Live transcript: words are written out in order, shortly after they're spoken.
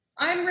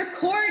I'm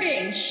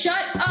recording.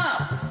 Shut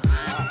up.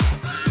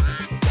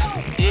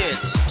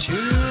 It's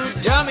Two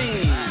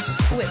Dummies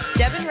with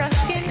Devin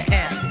Ruskin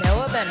and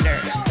Noah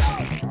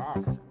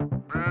Bender.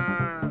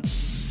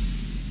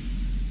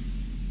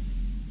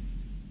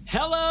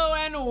 Hello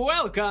and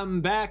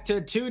welcome back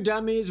to Two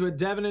Dummies with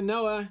Devin and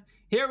Noah.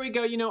 Here we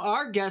go. You know,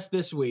 our guest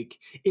this week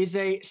is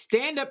a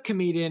stand-up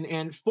comedian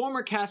and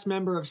former cast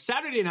member of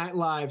Saturday Night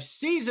Live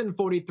Season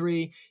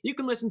 43. You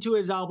can listen to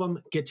his album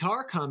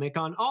Guitar Comic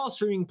on all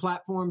streaming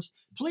platforms.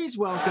 Please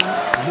welcome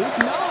Luke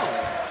Null.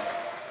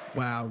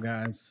 Wow,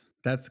 guys.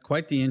 That's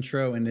quite the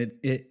intro, and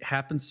it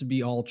happens to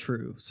be all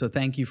true. So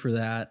thank you for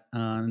that,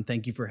 and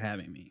thank you for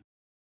having me.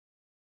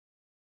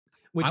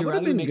 Would I you would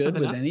have rather been make good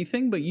something with up?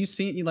 anything, but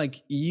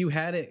you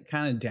had it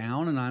kind of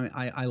down, and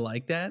I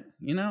like that.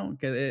 You know,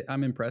 'cause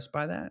I'm impressed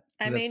by that.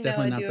 'Cause I that's made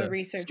definitely Noah not do a the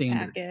research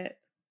standard. packet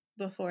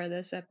before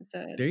this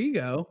episode. There you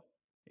go.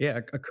 Yeah,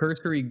 a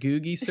cursory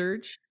Googie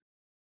search.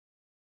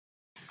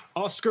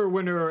 Oscar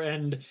winner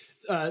and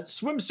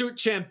swimsuit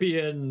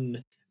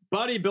champion,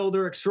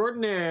 bodybuilder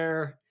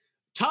extraordinaire,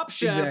 Top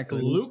Chef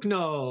Exactly. Luke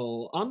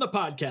Null on the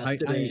podcast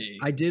today.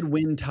 I did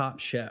win Top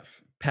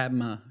Chef.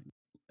 Padma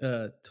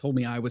told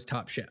me I was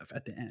Top Chef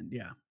at the end.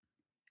 Yeah.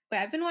 Wait,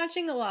 I've been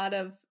watching a lot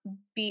of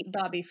Beat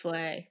Bobby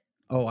Flay.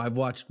 Oh, I've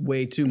watched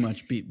way too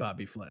much Beat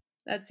Bobby Flay.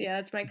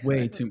 That's my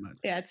Way too much.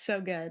 Yeah, it's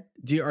so good.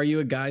 Are you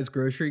a Guy's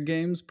Grocery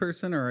Games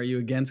person, or are you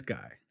against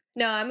Guy?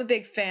 No, I'm a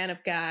big fan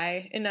of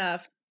Guy.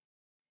 Enough.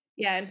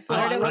 Yeah, in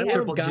Florida I we love have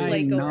Triple J. Guy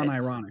Flake Awards.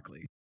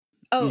 non-ironically.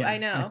 Oh, Yeah, I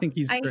know. I think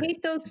he's I great.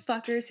 hate those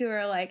fuckers who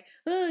are like,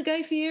 "Oh,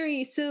 Guy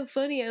Fieri is so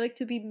funny. I like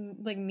to be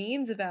like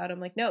memes about him."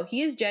 Like, no,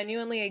 he is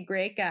genuinely a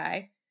great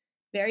guy,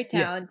 very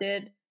Yeah.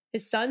 talented.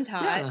 His son's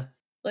hot. Yeah,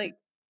 Like,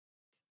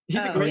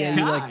 he's a Oh, great yeah.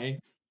 You guy.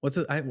 What's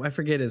it? I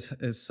forget his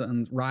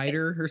son,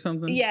 Ryder or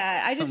something.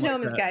 yeah, I just Something know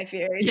like him as that. Guy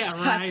Fieri. Yeah,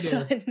 hot Ryder.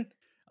 son.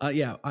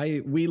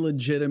 Yeah, we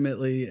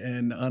legitimately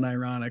and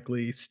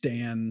unironically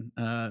stan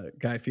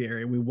Guy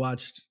Fieri. We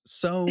watched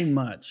so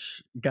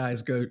much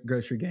Guy's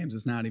Grocery Games.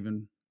 It's not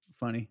even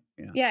funny.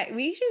 Yeah. Yeah,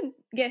 we should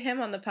get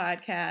him on the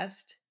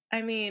podcast.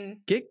 I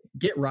mean, Get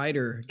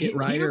Ryder. He Get would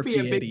Ryder be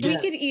a big Fieri. we Yeah.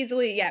 could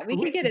easily, we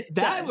could get his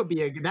that son. would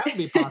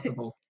be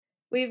possible.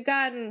 We've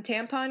gotten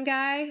Tampon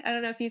Guy. I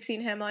don't know if you've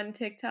seen him on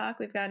TikTok.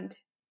 We've gotten.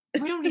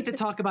 We don't need to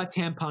talk about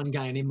Tampon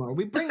Guy anymore.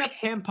 We bring up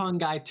Tampon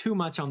Guy too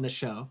much on the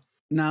show.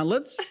 Now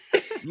let's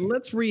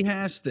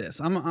rehash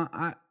this.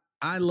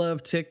 I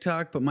love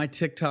TikTok, but my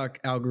TikTok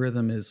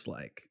algorithm is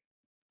like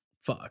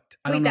fucked.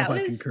 I Wait, don't know that if I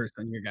can was- curse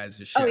on your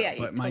guys' show, yeah,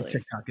 but my totally.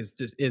 TikTok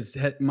is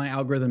my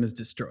algorithm is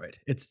destroyed.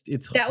 It's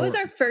That was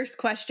our horrible. first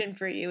question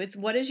for you. It's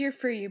what does your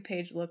For You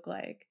page look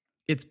like?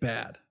 It's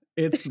bad.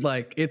 It's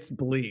like it's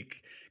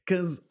bleak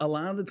because a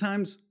lot of the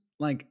times,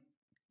 like,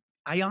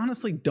 I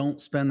honestly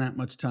don't spend that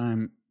much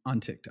time on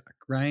TikTok.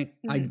 Right?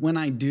 Mhm. When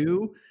I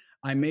do,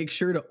 I make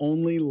sure to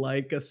only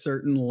like a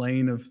certain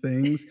lane of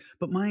things.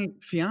 But my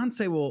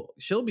fiance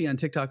she'll be on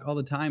TikTok all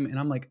the time, and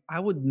I'm like, I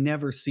would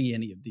never see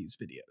any of these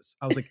videos.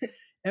 I was like,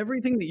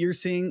 everything that you're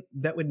seeing,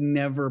 that would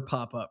never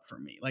pop up for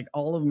me. Like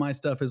all of my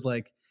stuff is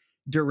like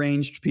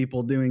deranged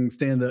people doing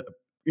stand-up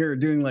or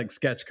doing like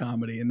sketch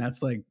comedy, and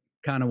that's like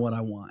kind of what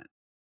I want.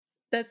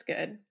 That's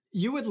good.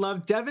 You would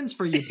love Devin's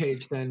For You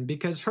page then,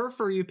 because her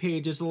For You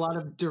page is a lot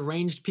of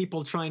deranged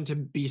people trying to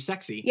be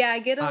sexy. Yeah, I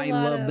get a I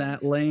lot love of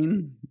that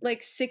lane. like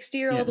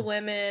 60-year-old Yeah.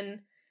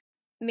 women,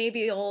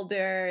 maybe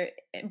older,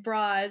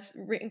 bras,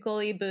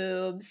 wrinkly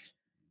boobs.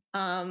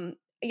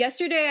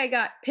 Yesterday I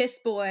got Piss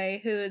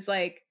Boy, who is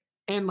like,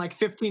 And like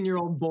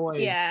 15-year-old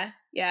boys. yeah,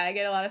 I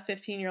get a lot of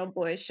 15-year-old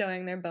boys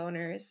showing their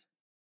boners.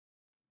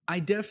 I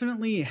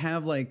definitely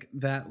have like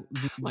that.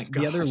 my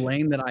The other gosh.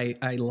 lane that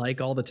I like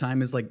all the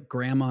time is like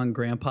grandma and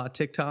grandpa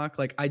TikTok.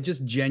 Like I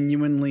just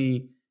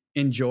genuinely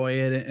enjoy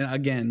it. And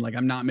again, like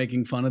I'm not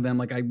making fun of them.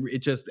 Like it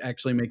just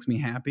actually makes me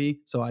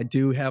happy. So I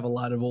do have a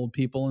lot of old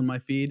people in my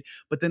feed,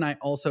 but then I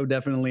also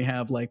definitely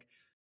have like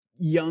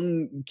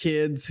young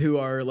kids who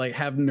are like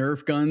have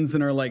Nerf guns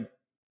and are like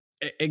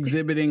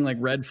exhibiting like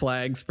red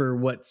flags for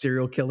what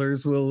serial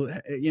killers will,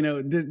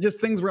 just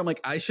things where I'm like,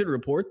 I should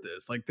report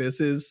this. Like this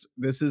is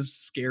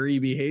scary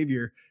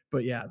behavior.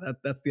 But yeah,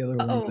 that's the other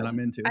lane that I'm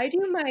into. I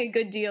do my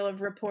good deal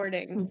of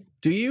reporting.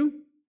 Do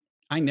you?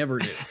 I never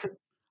do.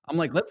 I'm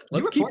like, let's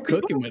You keep report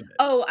people? cooking with it.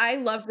 Oh, I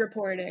love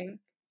reporting.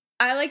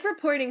 I like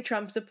reporting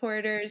Trump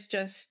supporters.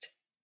 Just,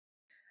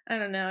 I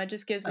don't know. It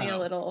just gives me a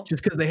little.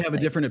 Just because they have a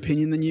different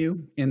opinion than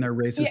you and they're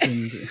racist.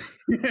 And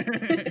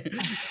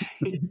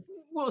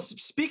Well,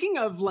 speaking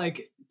of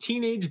like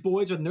teenage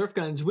boys with Nerf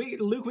guns,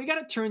 Luke, we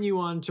got to turn you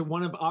on to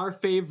one of our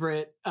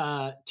favorite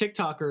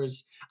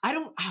TikTokers.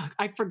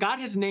 I forgot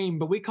his name,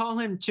 but we call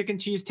him Chicken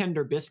Cheese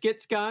Tender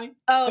Biscuits guy.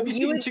 Oh, Have you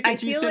seen Chicken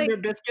Cheese Tender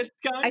Biscuits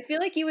guy? I feel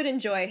like you would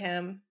enjoy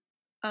him.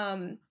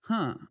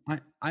 Huh.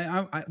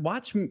 I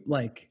watch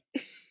like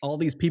all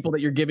these people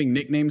that you're giving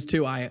nicknames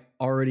to. I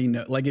already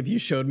know. Like if you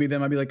showed me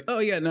them, I'd be like, oh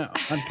yeah, no,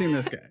 I've seen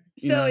this guy.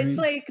 You know So what I it's mean?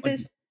 like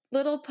this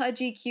little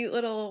pudgy, cute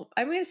little,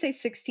 I'm going to say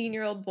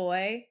 16-year-old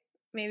boy.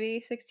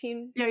 maybe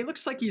 16. Yeah, he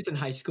looks like he's in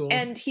high school.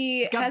 And he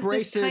He's got has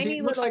braces. this He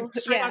tiny looks little like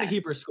straight out of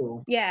Hebrew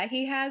school. Yeah,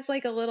 he has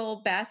like a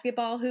little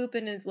basketball hoop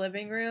in his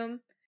living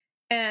room.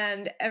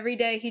 And every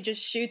day he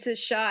just shoots a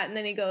shot and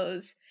then he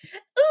goes,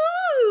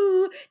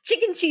 "Ooh,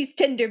 chicken cheese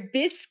tender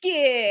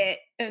biscuit."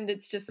 And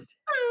it's just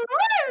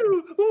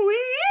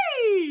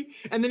Wee!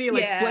 And then he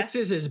like Yeah.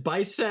 flexes his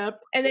bicep.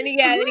 and then he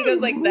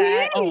goes like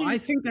that. Oh, I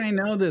think I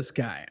know this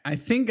guy.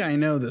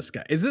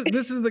 Is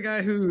this is the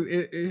guy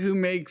who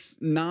makes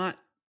not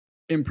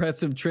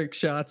impressive trick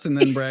shots and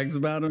then brags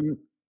about them?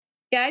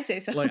 Yeah, I'd say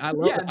so. Like I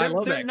love Yeah, I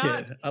love they're that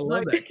not, kid. I love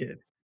like- that kid.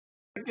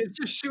 It's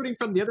just shooting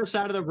from the other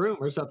side of the room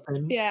or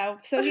something. Yeah,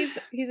 so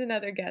he's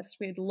another guest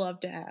we'd love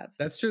to have,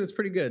 That's true. That's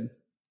pretty good.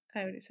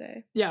 I would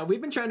say. Yeah,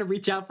 we've been trying to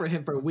reach out for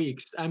him for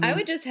weeks. I mean, I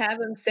would just have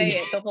him say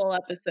it the whole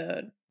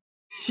episode.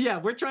 yeah,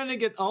 we're trying to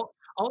get all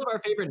of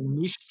our favorite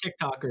niche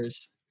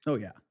TikTokers. Oh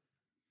yeah.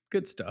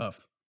 Good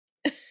stuff.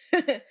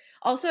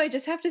 Also, I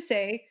just have to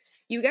say,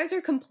 you guys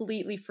are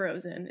completely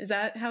frozen. Is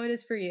that how it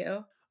is for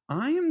you?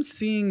 I am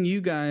seeing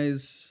you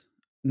guys.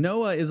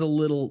 Noah is a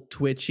little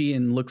twitchy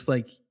and looks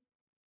like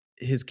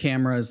his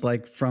camera is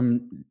like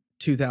from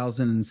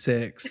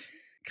 2006,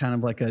 kind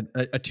of like a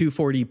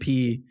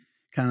 240p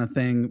kind of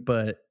thing.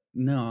 But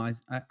no,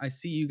 I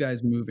see you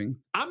guys moving.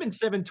 I'm in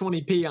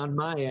 720p on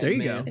my end. There you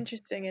man. go.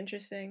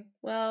 Interesting.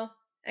 Well,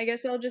 I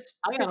guess I'll just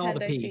I got all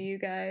pretend the I pee. see you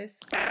guys.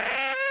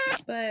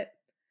 But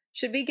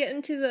should we get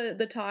into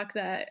the talk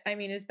that I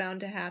mean is bound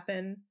to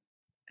happen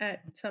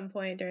at some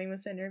point during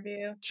this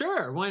interview?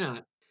 Sure, why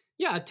not?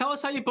 Yeah, tell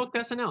us how you booked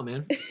SNL,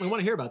 man. I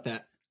want to hear about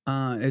that.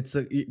 It's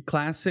a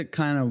classic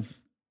kind of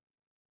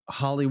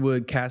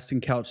Hollywood casting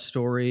couch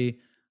story.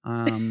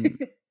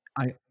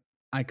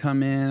 I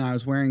come in, I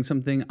was wearing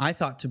something I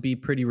thought to be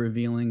pretty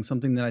revealing,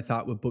 something that I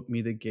thought would book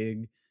me the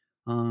gig.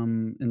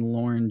 And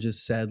Lauren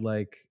just said,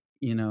 like,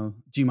 you know,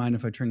 do you mind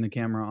if I turn the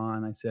camera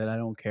on? I said, I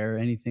don't care.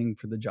 Anything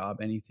for the job,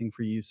 anything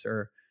for you,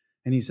 sir.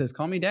 And he says,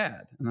 call me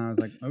dad. And I was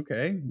like,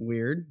 okay,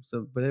 weird.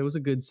 So, but it was a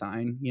good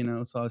sign, you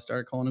know, so I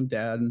started calling him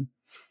dad and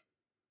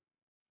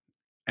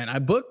I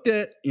booked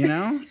it, you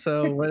know,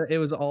 so it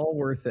was all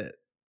worth it.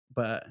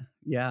 But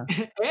yeah.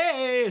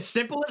 Hey, as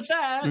simple as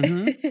that.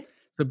 Mhm.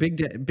 So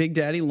Big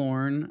Daddy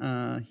Lauren,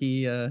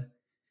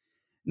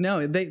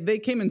 no, they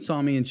came and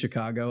saw me in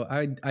Chicago.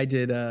 I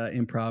did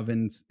improv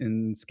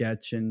and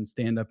sketch and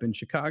stand up in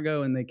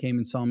Chicago, and they came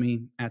and saw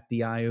me at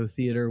the IO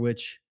Theater,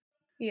 which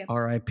Yeah.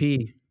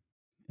 RIP.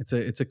 It's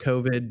a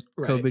COVID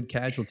Right.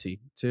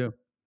 casualty too.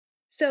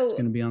 So It's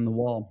going to be on the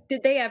wall.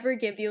 did they ever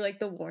give you like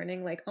the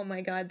warning, like, oh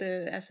my God,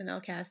 the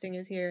SNL casting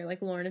is here,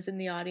 like Lauren is in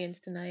the audience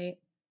tonight,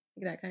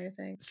 like that kind of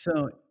thing?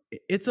 So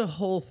it's a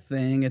whole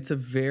thing. It's a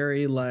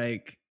very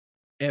like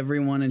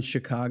everyone in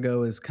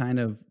Chicago is kind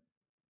of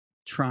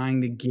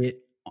trying to get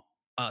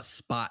a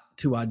spot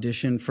to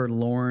audition for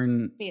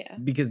Lauren Yeah.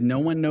 because no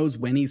one knows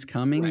when he's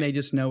coming. Right. They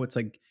just know it's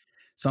like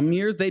some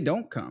years they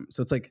don't come.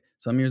 So it's like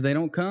some years they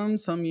don't come,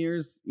 some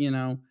years, you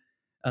know,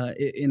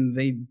 and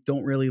they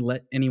don't really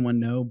let anyone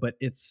know, but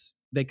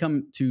they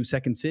come to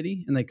Second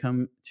City and they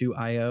come to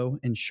IO,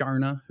 and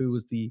Sharna, who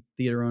was the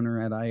theater owner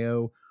at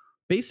IO,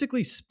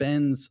 basically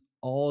spends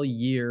all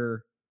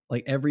year,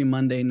 like every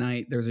Monday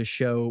night, there's a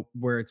show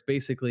where it's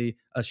basically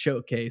a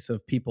showcase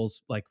of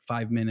people's like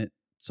 5-minute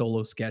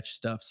solo sketch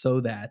stuff so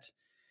that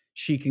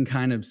she can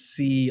kind of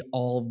see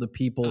all of the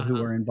people who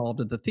Uh-huh. are involved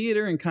at the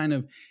theater and kind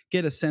of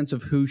get a sense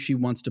of who she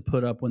wants to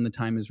put up when the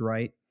time is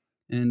right.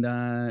 And,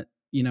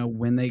 you know,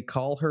 when they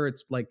call her,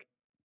 it's like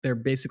they're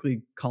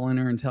basically calling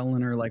her and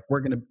telling her, like, we're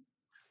going to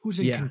Who's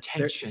in Yeah,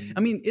 contention? I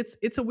mean,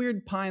 it's a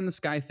weird pie in the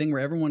sky thing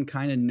where everyone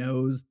kind of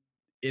knows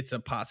it's a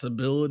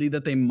possibility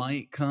that they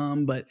might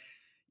come, but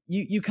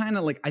you kind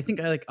of like, I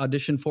think I like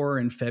auditioned for her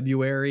in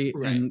February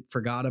Right. and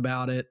forgot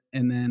about it.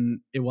 And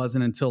then it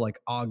wasn't until like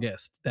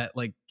August that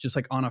like, just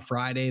like on a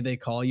Friday, they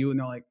call you and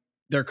they're like,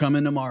 they're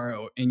coming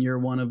tomorrow. And you're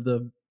one of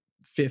the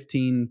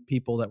 15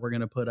 people that we're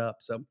going to put up.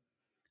 So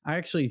I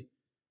actually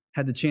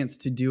had the chance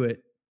to do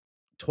it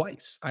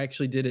twice. I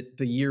actually did it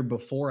the year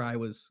before I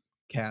was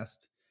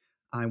cast.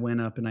 I went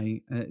up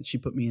and she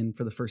put me in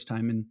for the first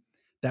time. And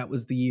that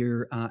was the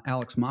year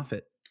Alex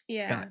Moffat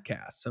Yeah. got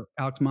cast. So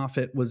Alex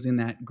Moffat was in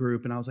that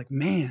group, and I was like,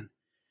 man.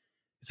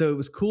 So it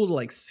was cool to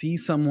like see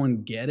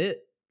someone get it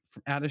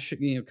out of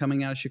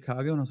coming out of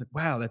Chicago, and I was like,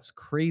 wow, that's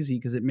crazy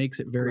because it makes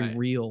it very Right.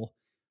 real.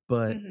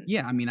 But Mhm.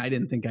 yeah, I mean, I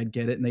didn't think I'd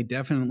get it, and they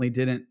definitely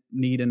didn't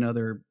need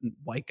another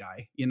white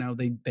guy. You know,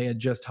 they had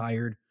just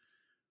hired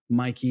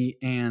Mikey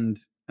and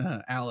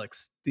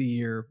Alex the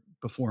year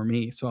before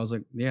me, so I was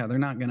like, yeah, they're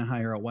not going to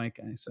hire a white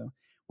guy. So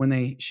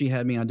when she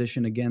had me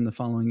audition again the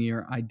following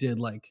year, I did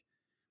like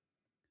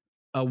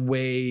a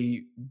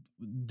way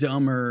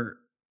dumber,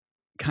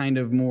 kind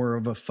of more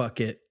of a fuck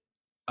it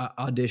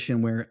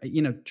audition where,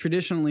 you know,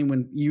 traditionally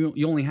when you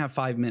only have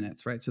 5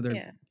 minutes, right? So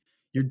Yeah.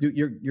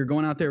 you're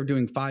going out there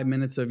doing 5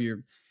 minutes of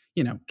your,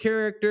 you know,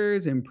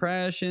 characters,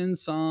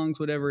 impressions, songs,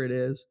 whatever it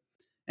is.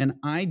 And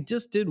I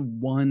just did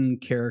one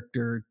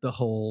character the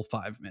whole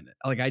 5 minute.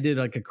 Like I did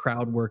like a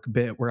crowd work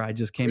bit where I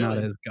just came out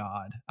Really? as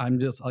God. I'm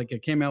just like, I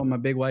came out with my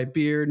big white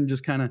beard and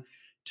just kind of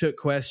took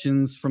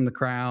questions from the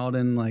crowd.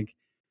 And like,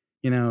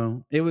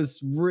 it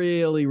was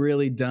really,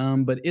 really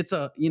dumb, but it's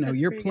That's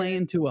you're pretty playing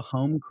good. to a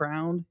home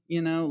crowd,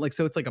 like,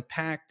 so it's like a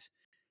packed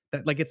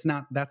that like, that's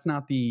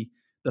not the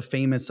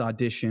famous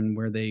audition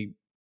where they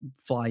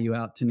fly you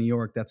out to New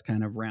York. That's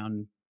kind of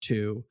round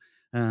two.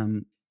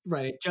 Um,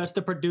 Right. Just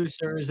the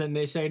producers, and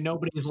they say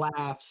nobody's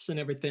laughs and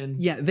everything.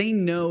 Yeah, they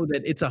know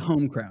that it's a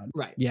home crowd.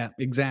 Right. Yeah,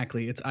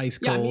 exactly. It's ice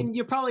Yeah, I cold. mean,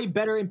 you're probably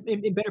better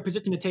in better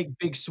position to take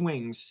big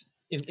swings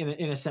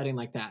in a setting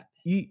like that.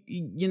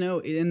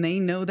 And they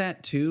know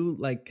that too,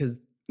 like, because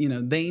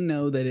they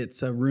know that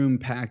it's a room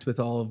packed with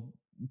all of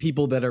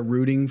people that are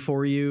rooting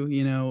for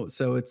you.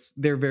 So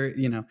they're very,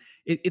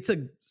 it's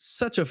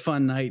such a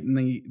fun night, and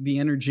the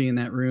energy in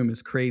that room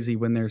is crazy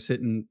when they're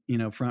sitting,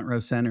 front row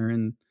center,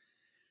 and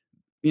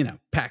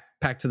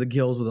packed to the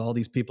gills with all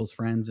these people's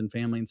friends and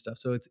family and stuff.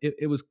 So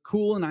it was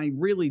cool, and I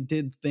really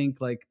did think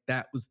like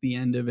that was the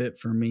end of it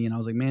for me. And I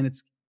was like, man,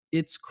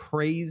 it's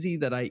crazy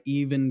that I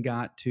even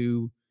got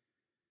to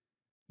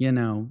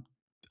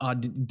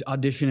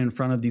audition in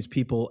front of these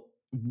people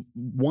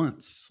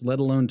once, let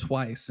alone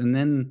twice. And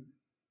then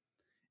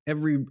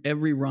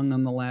every rung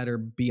on the ladder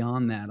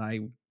beyond that,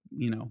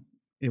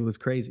 it was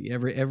crazy.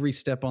 Every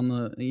step on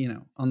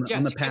the on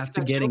Yeah, the to get path to to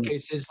that getting it.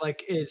 showcase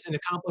is an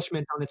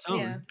accomplishment on its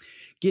own.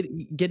 Yeah.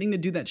 Getting to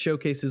do that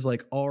showcase is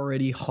like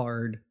already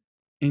hard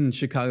in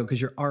Chicago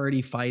because you're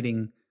already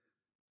fighting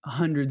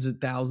hundreds of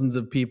thousands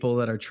of people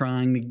that are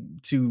trying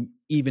to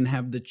even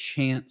have the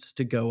chance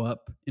to go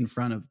up in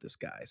front of this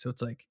guy. So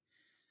it's like,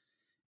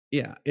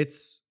 yeah,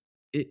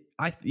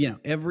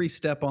 every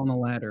step on the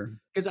ladder.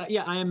 Because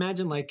I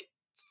imagine like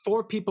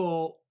for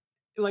people,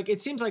 like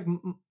it seems like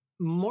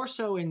more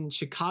so in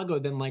Chicago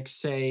than like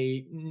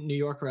say New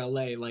York or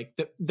LA. Like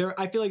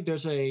I feel like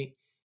there's a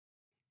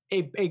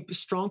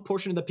strong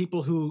portion of the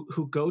people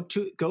who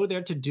go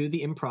there to do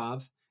the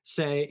improv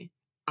say,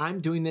 I'm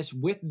doing this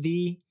with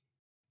the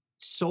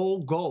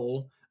sole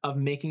goal of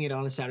making it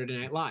on a Saturday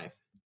Night Live.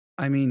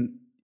 I mean,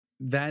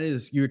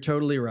 you're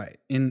totally right.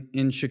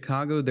 In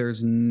Chicago,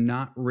 there's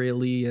not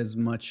really as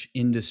much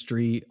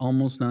industry,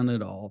 almost none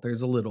at all.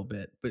 There's a little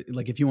bit, but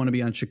like if you want to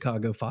be on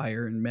Chicago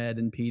Fire and Med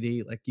and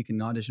PD, like you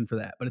can audition for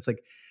that. But it's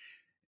like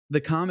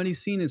the comedy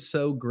scene is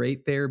so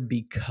great there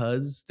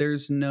because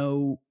there's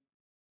no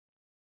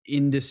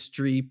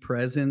industry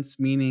presence,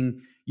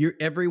 meaning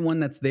everyone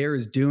that's there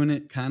is doing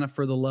it kind of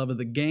for the love of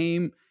the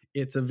game.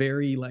 It's a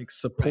very like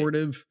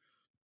supportive,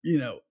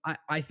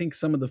 I think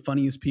some of the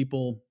funniest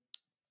people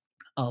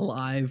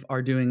alive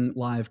are doing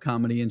live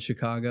comedy in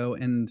Chicago,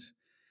 and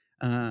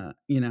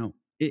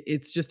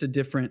it's just a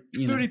different,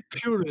 it's very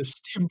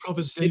purist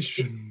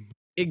improvisation.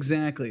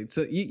 Exactly.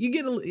 So you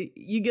get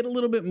a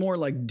little bit more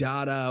like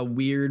Dada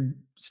weird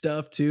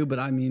stuff too, but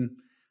I mean,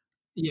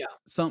 yeah,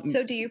 So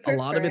do you a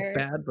lot of it's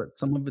prefer- bad, but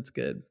some of it's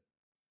good.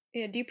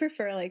 Yeah. Do you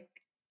prefer like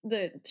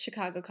the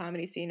Chicago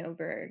comedy scene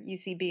over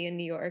UCB in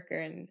New York or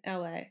in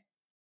LA?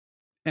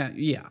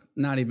 Yeah,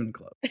 not even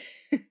close.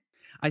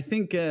 I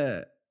think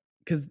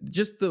because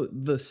just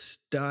the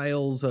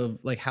styles of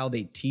like how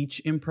they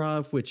teach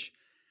improv, which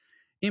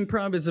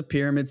improv is a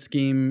pyramid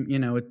scheme.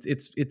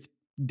 It's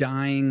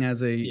dying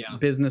as a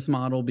business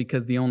model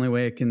because the only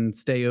way it can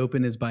stay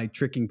open is by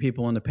tricking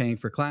people into paying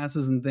for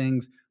classes and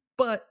things.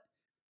 But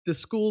the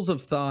schools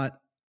of thought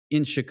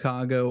in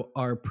Chicago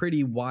are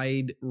pretty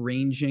wide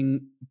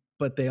ranging,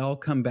 but they all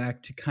come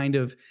back to kind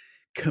of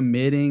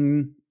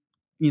committing,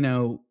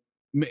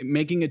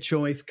 making a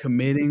choice,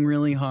 committing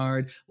really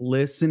hard,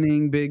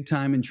 listening big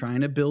time, and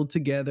trying to build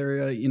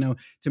together,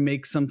 to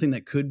make something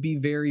that could be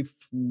very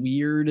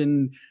weird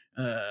and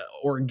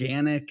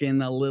organic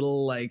and a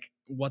little like,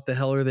 what the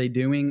hell are they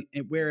doing?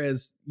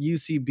 Whereas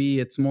UCB,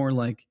 it's more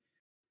like,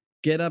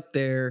 get up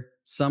there,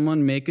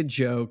 someone make a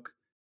joke,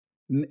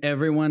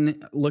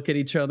 everyone look at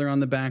each other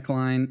on the back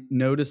line,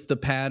 notice the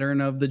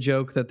pattern of the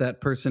joke that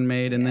person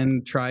made, and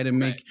then try to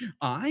make,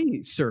 I,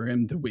 sir,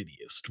 am the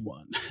wittiest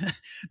one.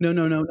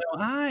 No,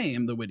 I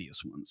am the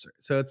wittiest one, sir.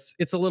 So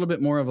it's a little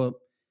bit more of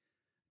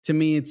to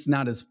me, it's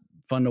not as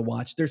fun to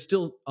watch. There's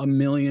still a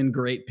million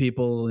great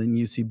people in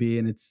UCB,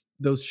 and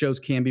those shows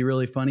can be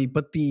really funny,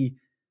 but the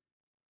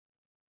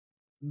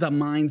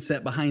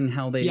mindset behind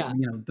how they,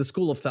 the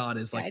school of thought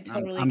is like,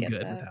 I'm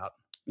good without.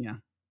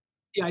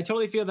 Yeah, I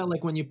totally feel that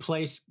like when you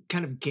place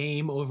kind of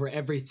game over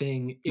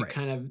everything, it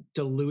kind of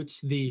dilutes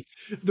the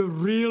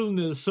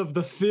realness of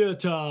the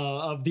theater,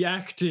 of the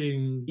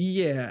acting.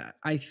 Yeah,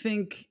 I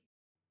think,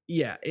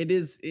 it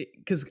is,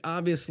 because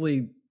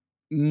obviously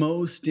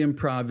most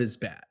improv is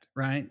bad,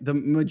 right? The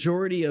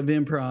majority of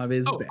improv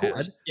is bad. Of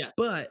course. Yes.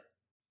 But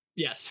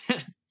yes,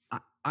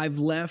 I've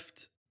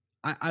left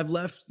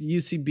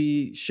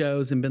UCB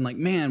shows and been like,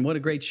 man, what a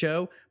great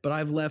show. But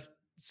I've left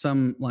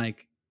some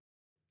like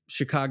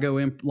Chicago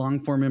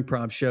long form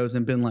improv shows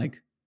and been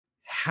like,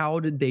 how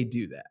did they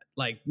do that?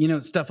 Like,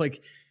 stuff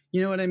like,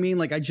 you know what I mean?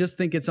 Like, I just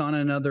think it's on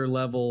another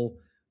level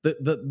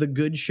the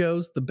good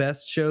shows, the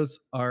best shows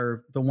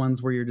are the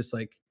ones where you're just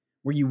like,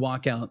 where you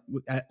walk out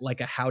at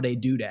like a how they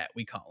do that,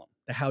 we call them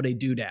the how they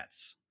do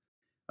that's,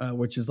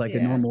 which is like a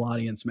Yeah. normal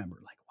audience member,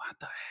 like, what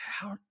the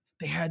hell,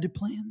 they had to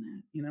plan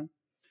that, you know?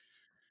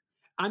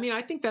 I mean,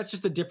 I think that's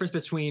just the difference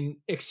between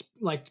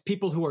like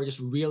people who are just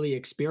really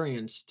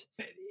experienced.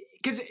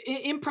 Because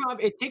improv,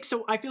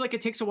 I feel like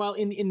it takes a while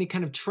in the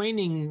kind of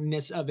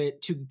trainingness of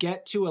it to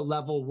get to a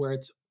level where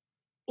it's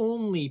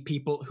only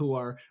people who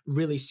are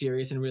really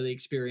serious and really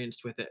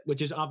experienced with it,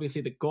 which is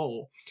obviously the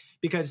goal.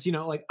 Because, you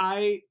know, like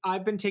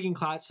I've been taking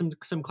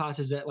some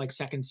classes at like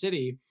Second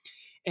City,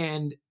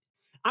 and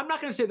I'm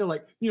not going to say that,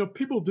 like, you know,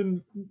 people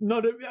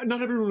not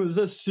everyone was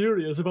as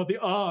serious about the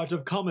art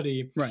of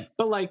comedy. Right.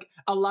 But like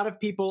a lot of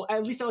people,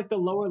 at least at like the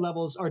lower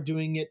levels, are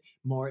doing it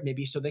more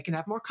maybe so they can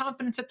have more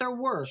confidence at their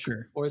work.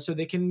 Sure. Or so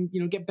they can,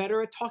 you know, get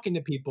better at talking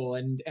to people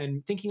and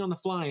thinking on the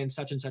fly and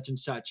such and such and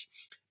such.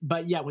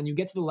 But yeah, when you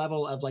get to the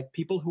level of like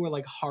people who are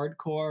like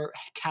hardcore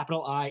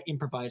capital I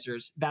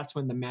improvisers, that's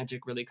when the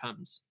magic really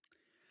comes.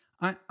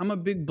 I'm a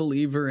big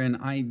believer, and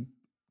I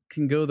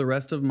can go the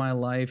rest of my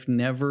life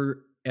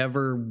never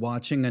ever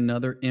watching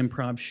another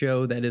improv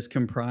show that is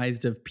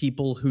comprised of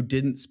people who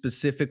didn't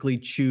specifically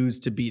choose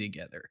to be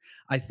together.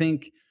 I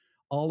think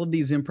all of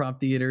these improv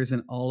theaters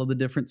in all of the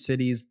different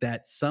cities,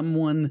 that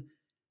someone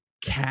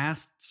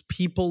casts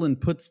people and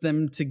puts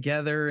them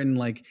together, and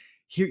like,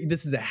 here,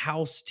 this is a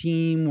house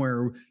team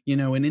where, you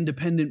know, an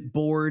independent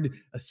board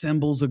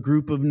assembles a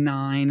group of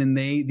 9 and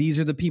these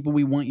are the people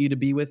we want you to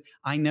be with.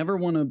 I never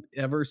want to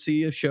ever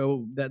see a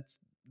show that's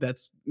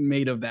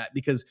made of that,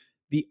 because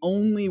the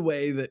only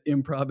way that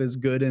improv is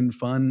good and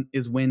fun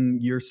is when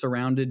you're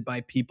surrounded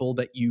by people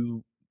that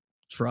you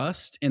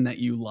trust and that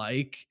you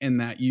like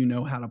and that you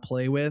know how to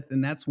play with.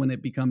 And that's when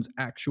it becomes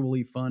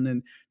actually fun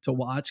and to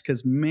watch.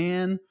 Because,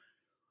 man,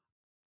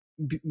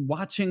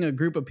 watching a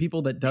group of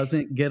people that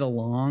doesn't get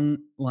along,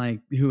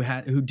 like who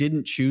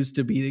didn't choose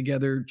to be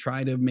together,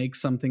 try to make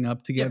something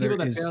up together,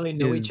 people that barely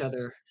know each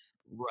other,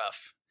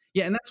 rough.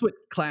 Yeah, and that's what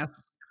class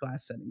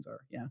settings are.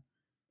 Yeah.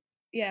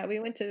 Yeah, we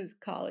went to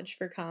college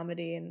for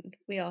comedy, and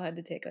we all had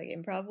to take like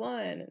improv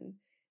 1 and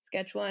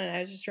sketch 1. And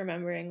I was just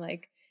remembering,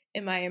 like,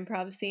 in my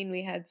improv scene,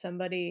 we had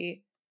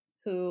somebody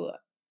who,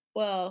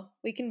 well,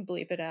 we can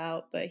bleep it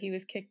out, but he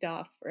was kicked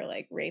off for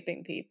like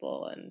raping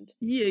people and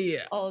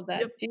Yeah. all of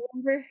that. Yep. Do you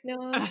remember,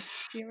 Noah?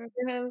 Do you remember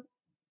him?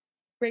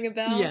 Ring a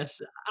bell?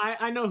 Yes,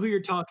 I know who you're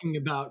talking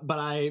about, but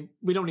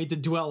we don't need to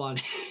dwell on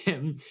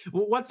him.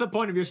 What's the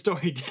point of your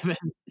story, Devin?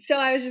 So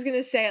I was just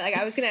gonna say, like,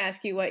 I was gonna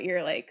ask you what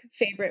your like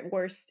favorite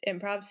worst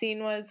improv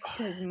scene was,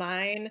 because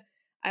mine,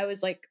 I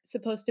was like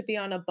supposed to be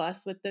on a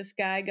bus with this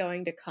guy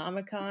going to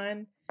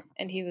Comic-Con,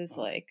 and he was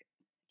like,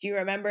 "Do you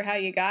remember how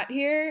you got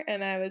here?"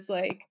 And I was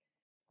like,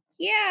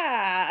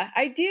 "Yeah,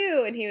 I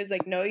do." And he was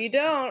like, "No, you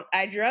don't.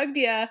 I drugged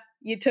you.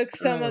 You took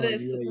some of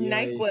this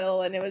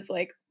NyQuil," and it was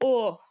like,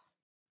 oh.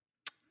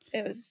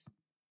 It was.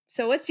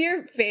 So what's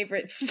your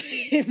favorite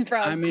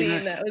improv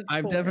scene that was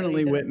I've poorly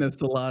definitely done?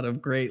 witnessed a lot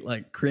of great,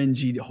 like,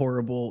 cringy,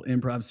 horrible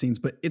improv scenes,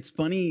 but it's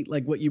funny,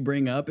 like, what you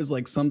bring up is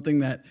like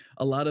something that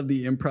a lot of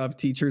the improv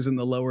teachers in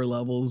the lower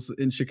levels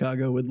in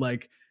Chicago would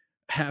like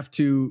have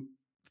to,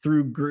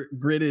 through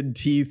gritted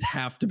teeth,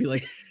 have to be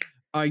like,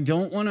 I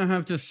don't want to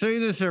have to say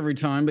this every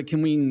time, but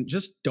can we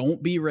just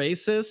don't be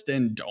racist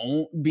and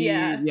don't be,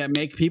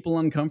 make people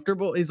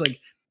uncomfortable? He's like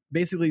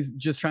basically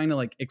just trying to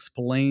like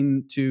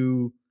explain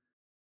to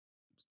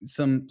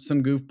some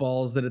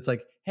goofballs that it's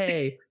like,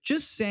 hey,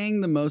 just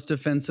saying the most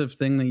offensive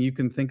thing that you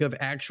can think of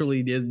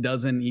actually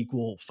doesn't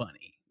equal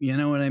funny. You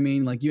know what I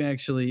mean? Like, you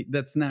actually,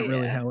 that's not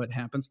really how it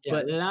happens. Yeah,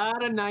 but a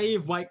lot of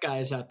naive white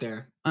guys out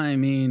there. I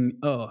mean,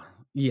 oh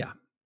yeah,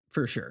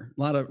 for sure.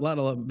 A lot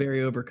of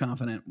very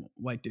overconfident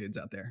white dudes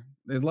out there.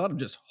 There's a lot of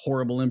just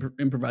horrible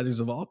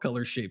improvisers of all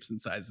colors, shapes, and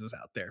sizes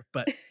out there.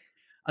 But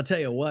I'll tell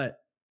you what,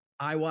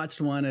 I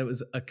watched one. It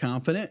was a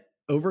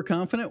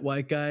overconfident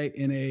white guy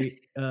in a,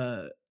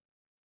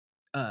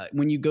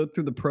 when you go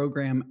through the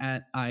program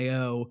at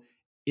IO,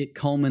 it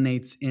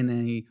culminates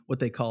in what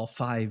they call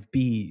 5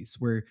 Bs,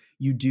 where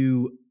you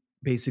do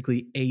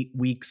basically 8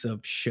 weeks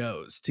of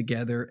shows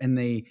together, and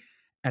they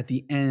at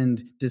the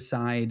end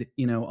decide,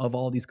 you know, of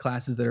all these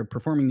classes that are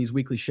performing these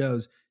weekly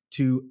shows,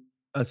 to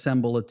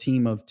assemble a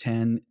team of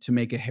 10 to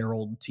make a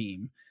Herald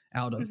team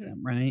out of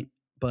them, right?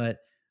 But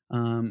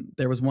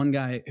there was one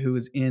guy who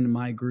was in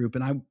my group,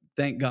 and I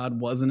thank God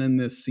wasn't in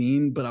this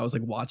scene, but I was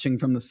like watching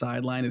from the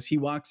sideline as he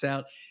walks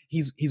out.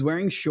 He's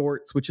wearing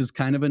shorts, which is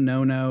kind of a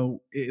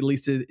no-no, at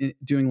least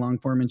doing long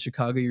form in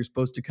Chicago. You're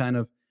supposed to kind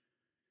of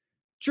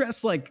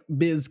dress like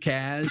biz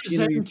cash,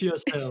 present to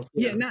yourself.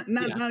 Yeah,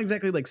 not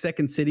exactly like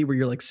Second City where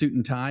you're like suit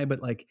and tie,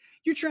 but like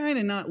you're trying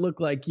to not look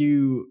like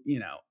you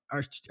know,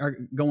 are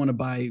going to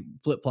buy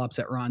flip-flops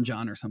at Ron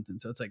John or something.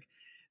 So it's like,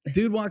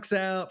 dude walks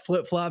out,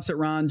 flip-flops at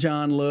Ron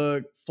John,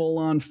 look,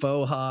 full-on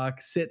faux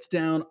hawk, sits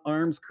down,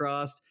 arms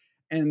crossed,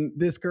 and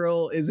this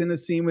girl is in a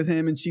scene with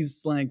him, and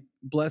she's like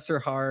bless her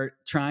heart,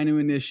 trying to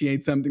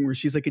initiate something where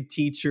she's like a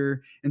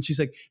teacher, and she's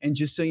like, and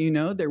just so you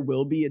know, there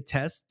will be a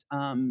test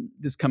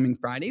this coming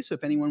Friday. So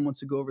if anyone wants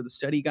to go over the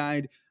study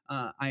guide,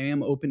 I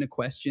am open to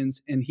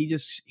questions. And he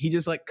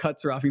just like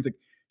cuts her off. He's like,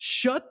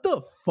 shut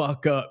the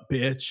fuck up,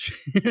 bitch.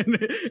 And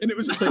it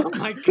was just like, Oh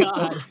my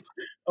God.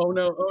 oh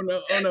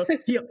no.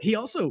 He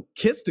also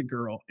kissed a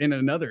girl in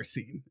another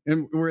scene,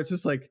 and where it's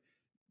just like,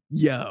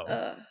 yo,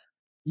 Ugh.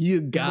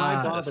 you Why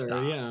gotta bother?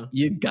 stop. Yeah.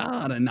 You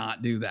gotta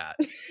not do that.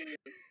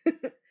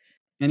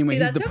 Anyway,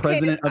 See, he's the that's okay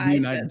president if of the I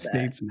United said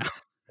that. States now.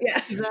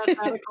 Yeah. He's asked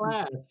out of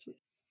class.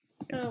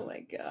 Oh my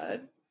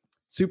God.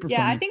 Super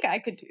Yeah, I funny. think I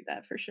could do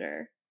that for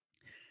sure.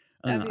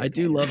 That'd be I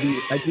do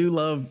okay.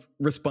 love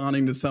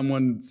responding to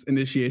someone's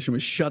initiation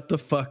with "shut the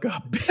fuck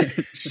up,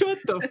 bitch." Shut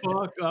the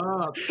fuck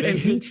up.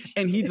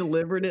 and he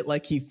delivered it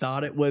like he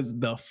thought it was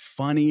the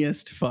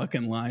funniest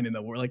fucking line in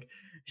the world. Like,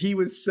 he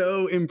was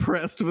so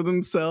impressed with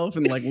himself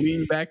and like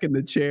leaned back in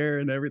the chair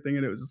and everything,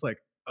 and it was just like,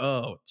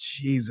 oh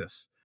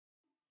Jesus.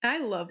 I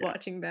love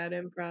watching bad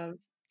improv.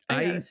 I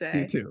I gotta do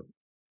say. too.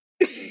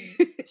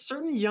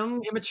 Certain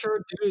young,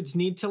 immature dudes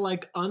need to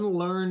like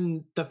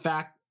unlearn the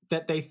fact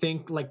that they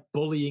think like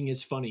bullying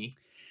is funny.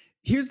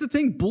 Here's the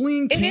thing: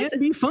 bullying It can is-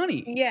 be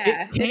funny.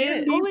 yeah, it it can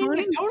is. be Bullying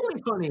funny, is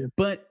totally funny.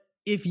 but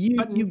if you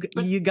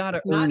But you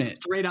gotta Not earn it.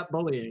 straight up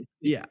bullying.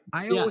 Yeah,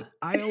 I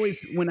always,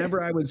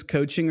 whenever I was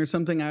coaching or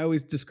something, I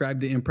always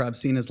described the improv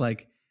scene as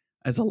like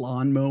as a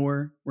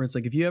lawnmower, where it's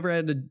like if you ever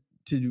had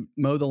to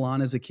mow the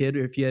lawn as a kid,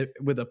 or if you had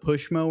with a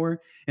push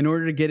mower, in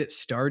order to get it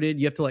started,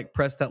 you have to like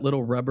press that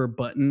little rubber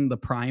button, the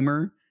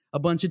primer, a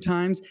bunch of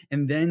times,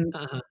 and then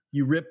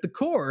you rip the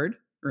cord,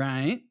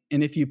 right?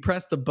 And if you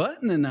press the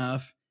button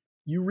enough,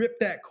 you rip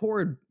that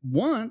cord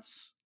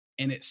once,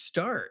 and it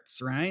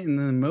starts, right? And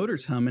then the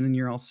motor's humming, and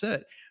you're all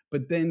set.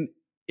 But then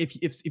if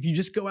you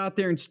just go out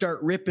there and start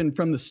ripping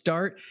from the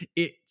start,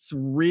 it's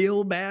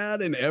real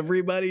bad and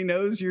everybody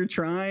knows you're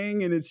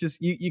trying, and it's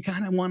just you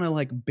kind of want to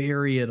like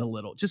bury it a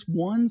little. Just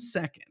 1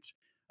 second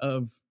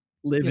of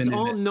living It's in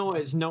all it.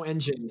 noise, no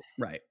engine.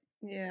 Right.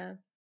 Yeah.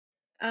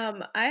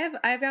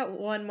 I've got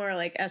one more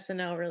like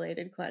SNL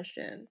related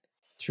question.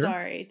 Sure.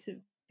 Sorry to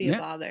be Yeah.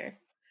 a bother.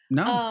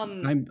 No,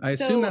 I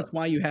assume so- that's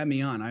why you had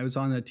me on. I was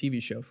on a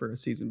TV show for a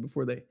season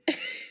before they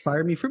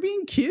fired me for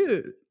being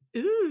cute.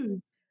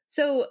 Ooh.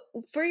 So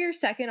for your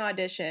second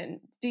audition,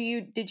 did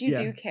you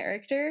Yeah. do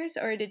characters,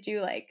 or did you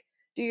like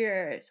do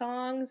your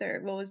songs, or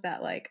what was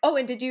that like? Oh,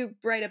 and did you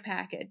write a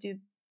packet? Do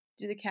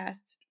the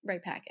casts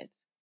write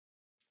packets?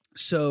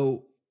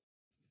 So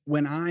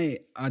when I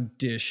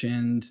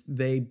auditioned,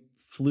 they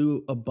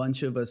flew a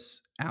bunch of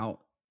us out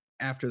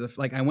after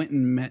I went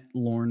and met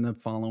Lorne the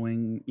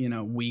following,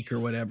 week or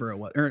whatever it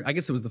was, or I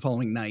guess it was the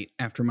following night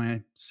after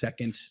my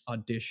second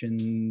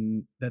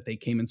audition that they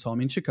came and saw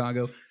me in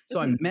Chicago. So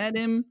I met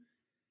him,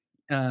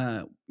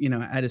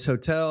 at his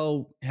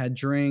hotel, had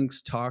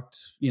drinks, talked,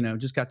 he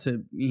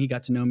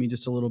got to know me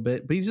just a little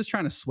bit, but he's just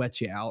trying to sweat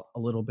you out a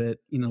little bit.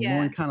 Yeah.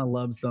 Lorne kind of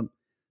loves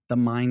the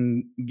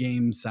mind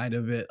game side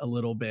of it a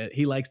little bit.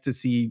 He likes to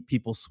see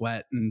people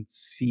sweat and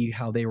see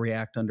how they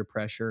react under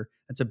pressure.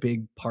 That's a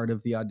big part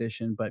of the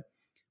audition. But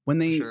when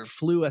they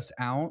flew us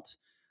out,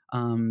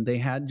 they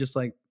had just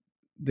like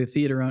the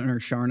theater owner,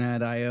 Sharna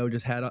at IO,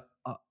 just had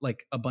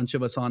a bunch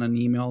of us on an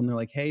email, and they're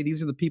like, hey,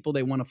 these are the people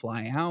they want to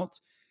fly out.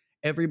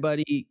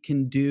 Everybody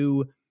can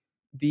do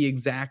the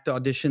exact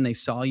audition they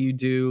saw you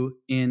do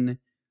in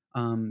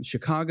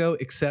Chicago,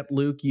 except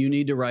Luke, you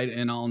need to write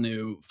an all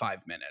new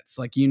 5 minutes.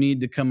 Like, you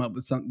need to come up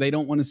with something. They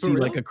don't want to see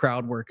like a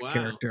crowd work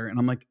character. And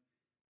I'm like,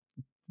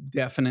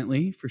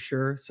 definitely, for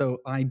sure. So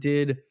I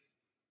did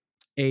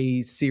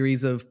a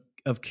series of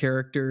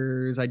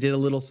characters. I did a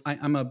little,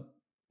 I'm a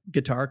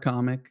guitar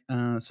comic.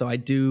 So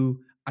I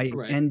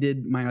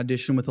ended my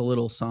audition with a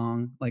little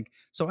song.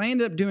 So I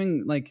ended up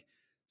doing like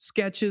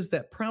sketches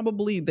that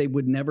probably they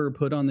would never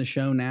put on the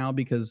show now,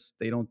 because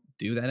they don't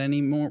do that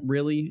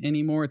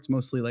anymore. It's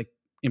mostly like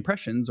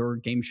impressions or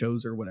game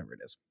shows or whatever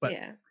it is. But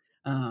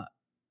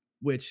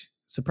which,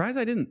 surprise,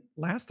 I didn't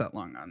last that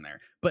long on there.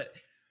 But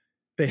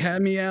they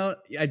had me out.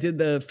 I did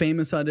the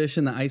famous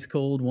audition, the ice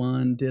cold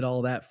one, did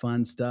all that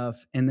fun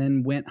stuff, and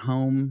then went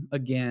home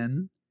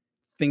again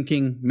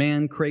thinking,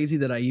 man, crazy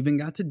that I even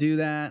got to do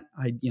that.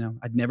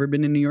 I'd never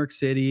been in New York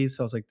City.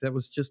 So I was like, that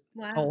was just,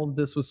 all of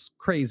this was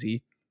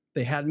crazy.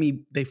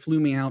 They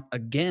flew me out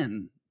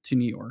again to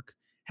New York,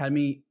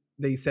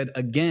 they said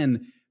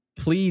again,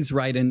 please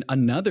write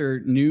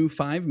another new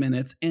 5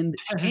 minutes and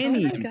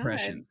any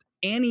impressions,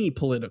 any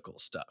political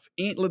stuff.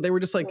 And they were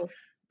just like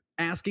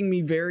asking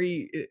me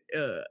very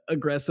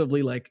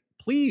aggressively, like,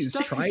 please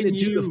try to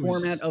do the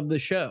format of the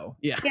show.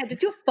 Yeah. Yeah, to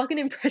do a fucking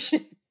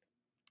impression.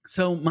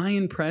 So my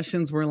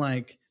impressions were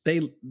like,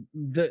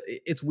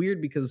 it's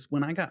weird because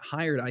when I got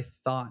hired, I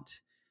thought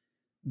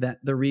that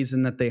the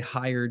reason that they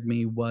hired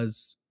me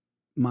was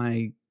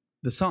the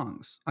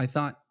songs. I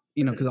thought,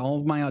 because all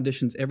of my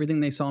auditions,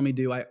 everything they saw me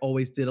do, I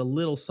always did a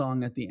little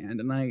song at the end.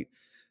 And I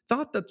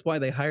thought that's why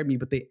they hired me,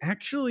 but they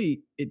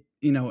actually,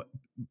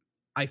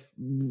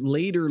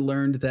 later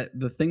learned that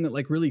the thing that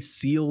like really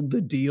sealed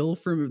the deal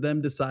for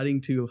them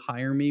deciding to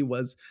hire me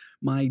was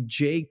my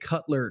Jay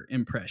Cutler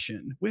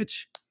impression,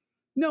 which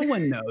no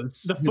one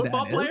knows The who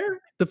football that is.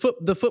 player?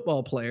 The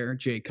football player,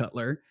 Jay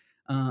Cutler.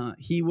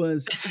 He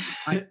was.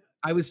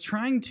 I was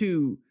trying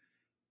to.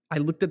 I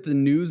looked at the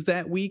news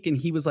that week, and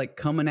he was like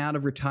coming out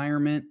of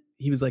retirement.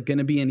 He was like going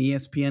to be an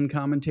ESPN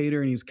commentator,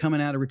 and he was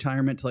coming out of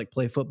retirement to like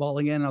play football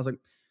again. And I was like,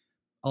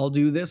 I'll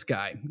do this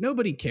guy.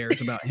 Nobody cares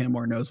about him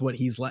or knows what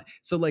he's like.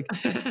 So like,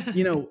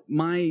 you know,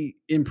 my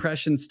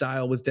impression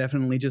style was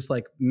definitely just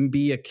like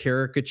be a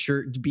character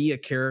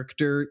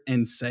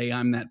and say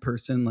I'm that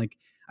person. Like,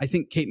 I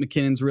think Kate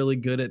McKinnon's really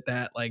good at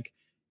that. Like,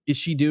 is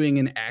she doing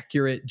an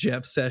accurate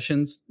Jeff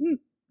Sessions?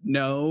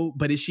 No,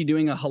 but is she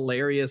doing a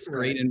hilarious,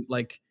 great, and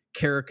like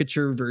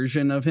caricature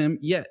version of him?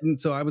 Yeah.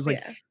 And so I was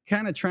like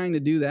kind of trying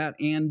to do that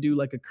and do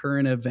like a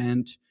current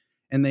event.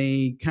 And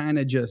they kind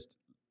of just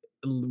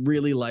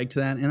really liked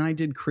that. And I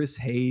did Chris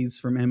Hayes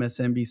from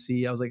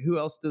MSNBC. I was like, who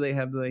else do they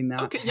have that they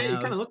not have? Yeah, you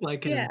kind of look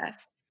like him. Yeah.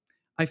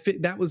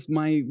 That was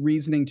my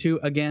reasoning too.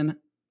 Again,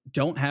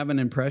 don't have an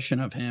impression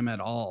of him at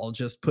all.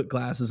 Just put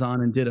glasses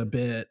on and did a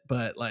bit.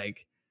 But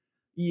like,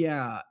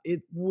 yeah,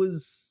 it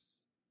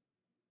was,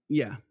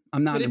 yeah,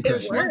 I'm not But if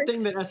there's impressed. one thing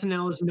that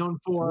SNL is known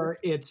for,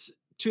 it's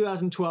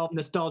 2012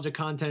 nostalgia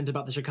content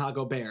about the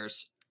Chicago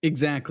Bears.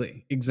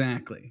 Exactly.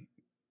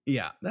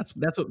 Yeah, that's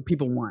what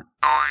people want.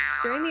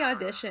 During the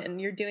audition,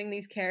 you're doing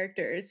these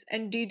characters,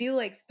 and do you do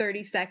like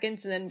 30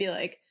 seconds and then be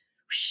like,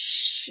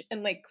 whoosh,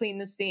 and like clean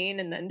the scene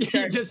and then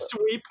start? Just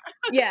sweep.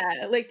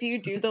 Yeah, like do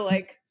you do the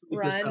like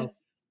run? yourself.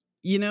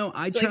 You know,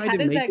 I So, tried like, how to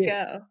does make that it.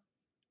 go?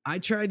 I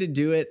tried to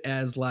do it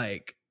as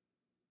like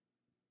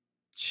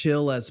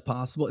chill as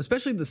possible,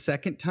 especially the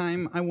second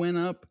time I went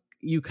up.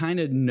 You kind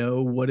of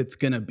know what it's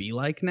going to be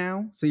like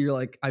now. So you're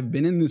like, I've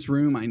been in this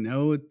room. I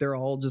know they're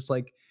all just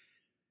like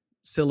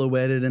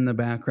silhouetted in the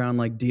background,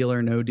 like Deal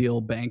or No Deal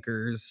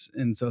bankers.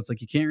 And so it's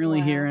like, you can't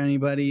really hear Wow.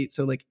 anybody.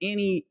 So like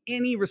any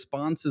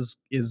response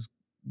is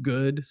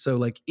good. So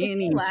like Did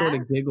any you sort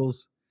laugh? of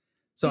giggles.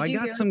 So Did I you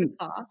got give us some, a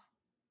cough?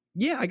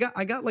 yeah,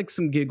 I got like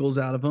some giggles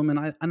out of them,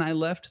 and I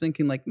left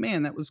thinking like,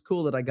 man, that was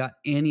cool that I got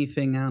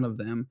anything out of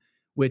them.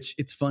 Which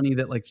it's funny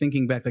that like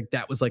thinking back, like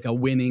that was like a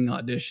winning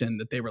audition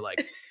that they were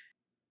like,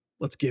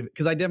 let's give it,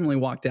 because I definitely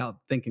walked out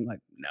thinking like,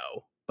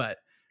 no, but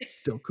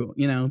still cool,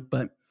 you know.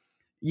 But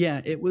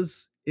yeah, it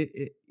was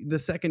the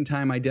second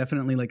time I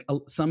definitely like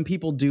some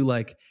people do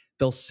like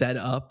they'll set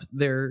up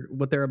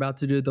what they're about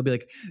to do. They'll be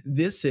like,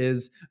 this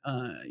is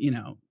you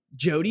know,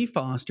 Jodie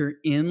Foster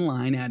in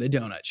line at a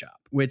donut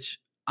shop, which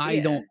I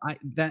Yeah. don't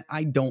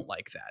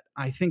like that.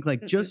 I think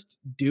like Mm-mm. just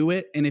do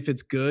it, and if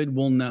it's good,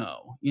 we'll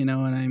know. You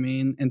know what I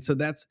mean? And so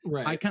that's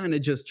Right. I kind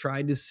of just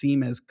tried to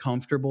seem as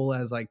comfortable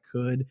as I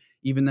could,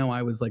 even though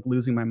I was like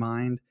losing my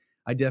mind.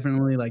 I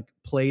definitely like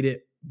played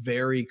it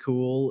very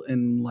cool,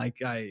 and like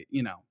I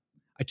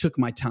took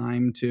my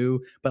time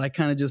too, but I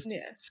kind of just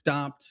Yeah.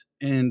 stopped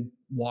and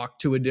walked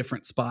to a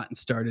different spot and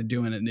started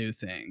doing a new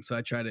thing. So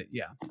I tried to,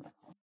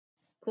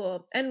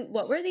 Cool. And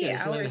what were the Yeah,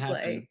 just let it hours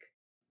happen. like?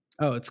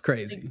 Oh, it's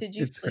crazy. Like, did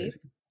you It's sleep?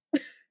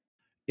 crazy.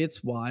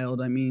 It's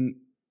wild. I mean,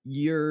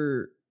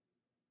 you're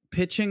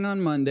pitching on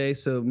Monday,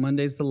 so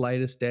Monday's the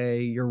lightest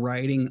day. You're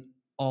writing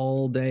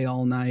all day,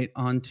 all night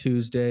on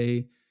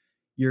Tuesday.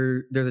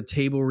 There's a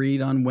table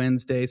read on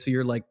Wednesday, so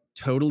you're like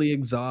totally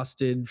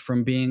exhausted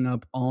from being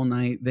up all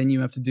night. Then you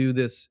have to do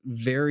this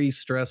very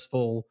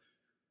stressful,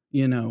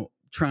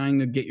 trying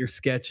to get your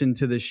sketch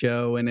into the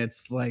show, and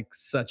it's like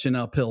such an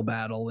uphill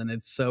battle, and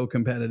it's so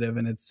competitive,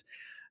 and it's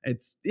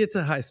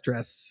a high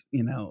stress,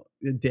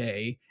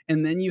 day.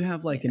 And then you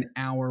have like an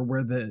hour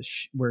where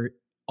where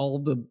all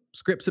the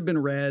scripts have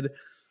been read,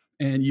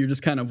 and you're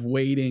just kind of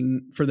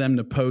waiting for them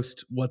to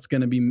post what's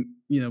going to be,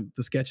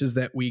 the sketches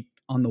that week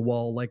on the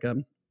wall, like a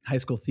high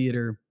school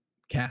theater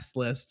cast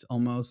list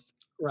almost.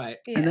 Right.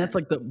 And that's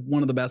like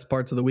one of the best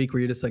parts of the week,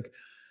 where you're just like,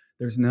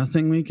 there's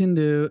nothing we can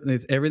do.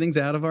 Everything's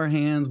out of our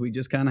hands. We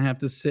just kind of have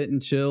to sit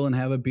and chill and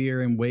have a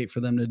beer and wait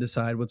for them to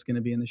decide what's going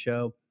to be in the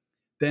show.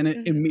 Then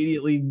it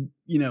immediately,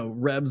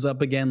 revs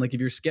up again. Like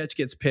if your sketch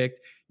gets picked,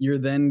 you're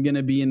then going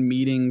to be in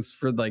meetings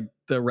for like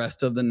the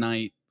rest of the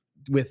night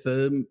with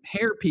the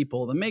hair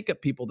people, the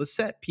makeup people, the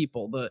set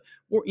people,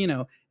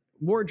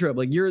 wardrobe.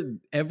 Like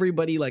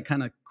everybody like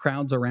kind of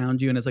crowds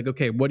around you, and it's like,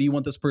 okay, what do you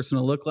want this person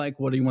to look like?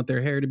 What do you want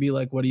their hair to be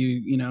like? What do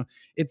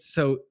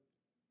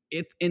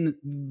and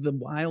the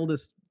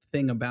wildest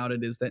thing about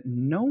it is that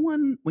no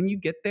one, when you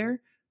get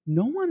there,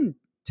 no one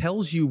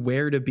tells you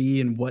where to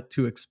be and what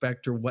to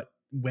expect or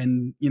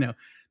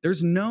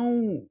there's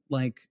no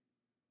like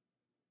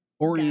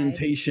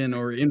orientation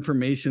or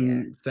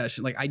information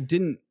session. Like I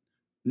didn't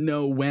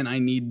know when I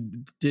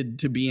needed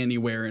to be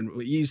anywhere,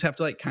 and you just have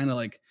to like kind of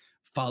like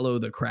follow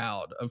the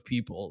crowd of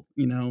people.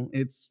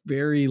 It's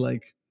very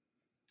like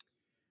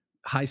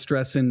high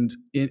stress and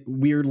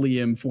weirdly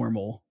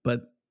informal.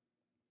 But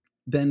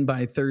then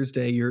by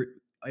Thursday,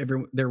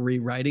 they're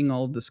rewriting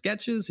all of the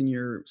sketches and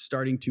you're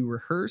starting to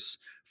rehearse.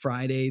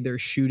 Friday, they're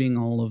shooting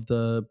all of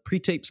the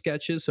pre-tape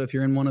sketches. So if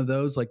you're in one of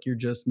those, like you're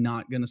just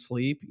not going to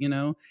sleep, you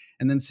know?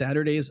 And then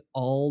Saturday is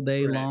all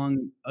day Right.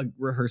 long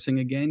rehearsing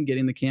again,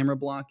 getting the camera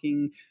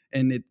blocking.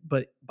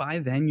 But by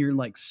then you're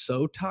like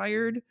so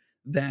tired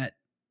that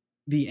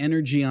the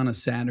energy on a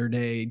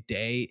Saturday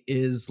day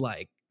is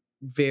like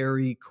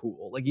very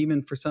cool. Like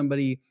even for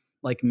somebody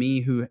like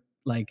me who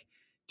like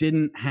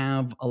didn't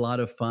have a lot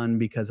of fun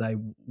because I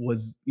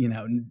was, you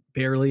know,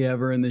 barely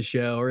ever in the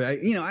show, or Yeah.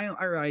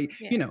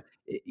 you know,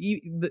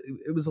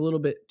 it was a little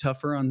bit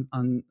tougher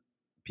on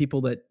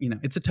people that, you know,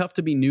 it's a tough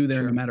to be new there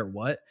Sure. no matter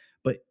what.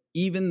 But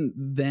even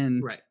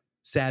then, Right.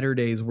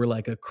 Saturdays were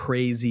like a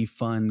crazy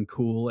fun,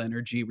 cool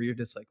energy where you're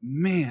just like,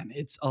 man,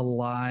 it's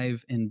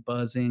alive and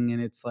buzzing,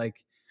 and it's like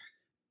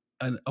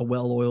a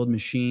well-oiled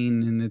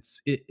machine, and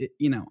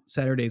you know,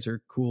 Saturdays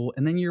are cool.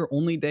 And then your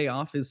only day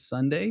off is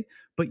Sunday,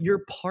 but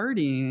you're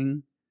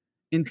partying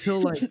until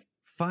like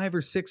 5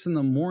 or 6 in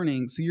the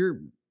morning. So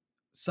your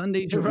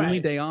Sunday's your only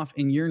Right. day off,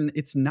 and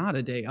it's not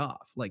a day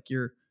off. Like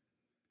you're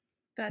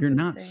That's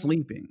not insane.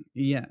 sleeping.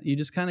 Yeah, you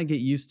just kind of get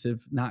used to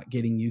not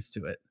getting used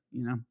to it,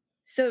 you know.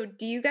 So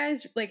do you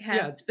guys like have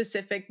Yeah.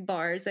 specific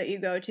bars that you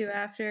go to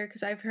after?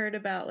 Because I've heard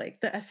about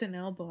like the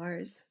SNL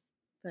bars,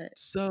 but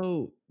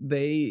So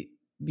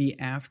the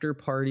after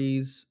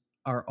parties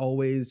are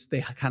always,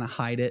 they kind of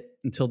hide it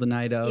until the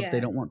night of. They Yeah.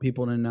 don't want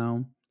people to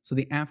know. So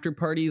the after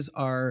parties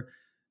are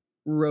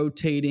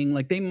rotating.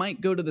 Like they might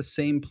go to the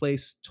same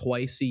place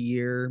twice a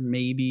year,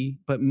 maybe,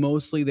 but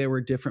mostly they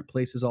were different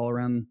places all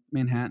around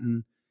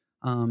Manhattan.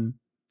 And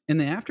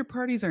the after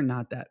parties are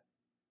not that,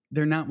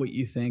 they're not what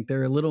you think.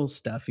 They're a little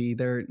stuffy.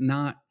 They're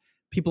not,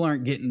 people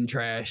aren't getting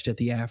trashed at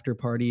the after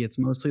party. It's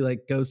mostly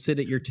like go sit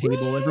at your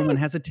table. Everyone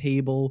has a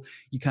table.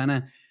 You kind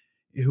of,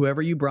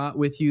 whoever you brought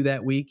with you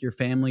that week, your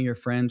family, your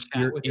friends,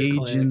 Chat your with your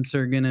clique. agents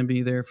are going to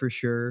be there for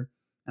sure.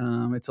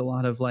 It's a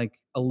lot of like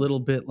a little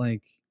bit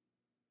like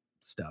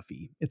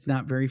stuffy. It's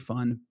not very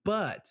fun.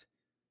 But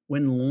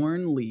when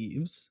Lauren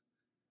leaves,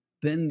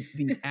 then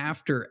the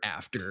after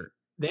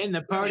Then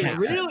the party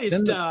happens. really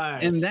Then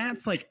starts. and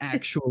that's like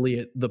actually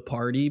at the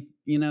party,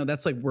 you know,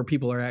 that's like where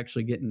people are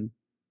actually getting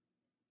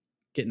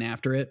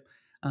after it,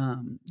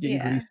 getting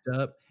Yeah. greased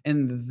up.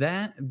 And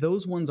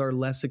those ones are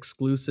less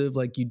exclusive.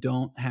 Like you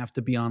don't have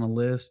to be on a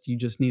list. You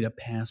just need a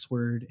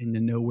password and to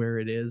know where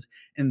it is.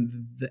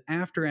 And the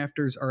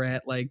afters are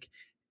at like,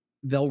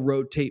 they'll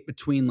rotate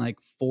between like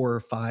 4 or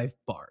 5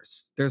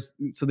 bars.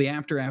 So the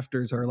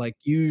afters are like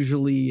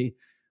usually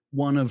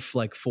one of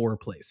like 4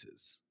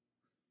 places.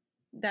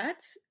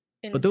 That's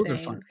insane. But those are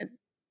fun. 'cause-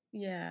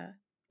 Yeah.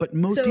 But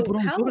most So people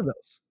don't go how- to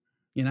those,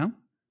 you know?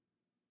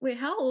 Wait,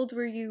 how old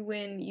were you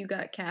when you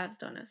got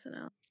cast on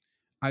SNL?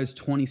 I was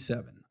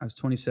 27. I was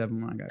 27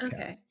 when I got Okay.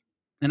 cast.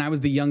 And I was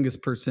the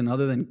youngest person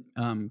other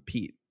than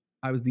Pete.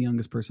 I was the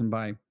youngest person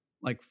by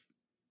like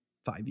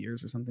 5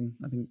 years or something,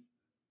 I think.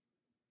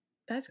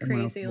 That's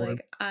Everyone else crazy.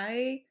 aboard.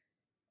 Like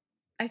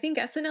I think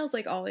SNL's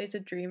like always a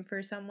dream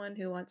for someone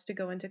who wants to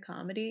go into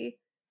comedy,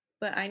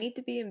 but I need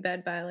to be in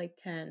bed by like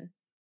 10.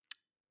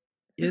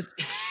 It's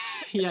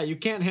Yeah, you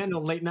can't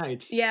handle late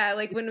nights. Yeah,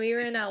 like when we were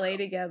in LA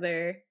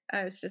together,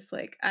 I was just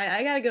like,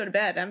 I gotta go to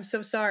bed. I'm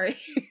so sorry.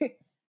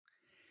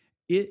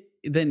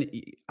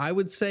 I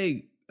would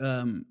say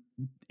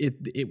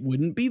it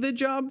wouldn't be the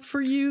job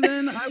for you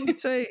then. I would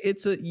say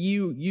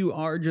you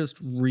are just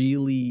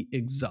really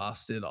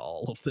exhausted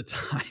all of the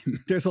time.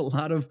 There's a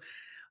lot of,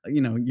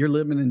 you know, you're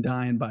living and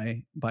dying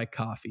by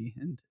coffee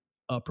and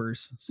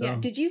uppers. So Yeah.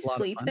 Did you a lot of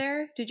sleep fun.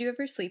 there? Did you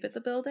ever sleep at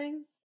the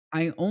building?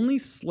 I only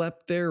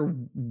slept there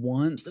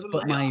once, Living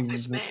but my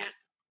office, man.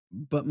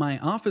 my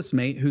office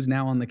mate, who's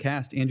now on the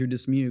cast, Andrew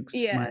Dismukes,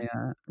 Yeah.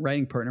 my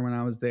writing partner when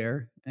I was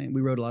there, and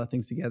we wrote a lot of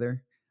things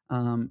together.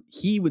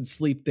 He would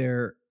sleep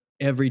there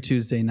every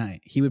Tuesday night.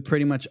 He would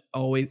pretty much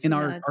always, It's and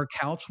our nuts.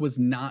 couch was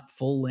not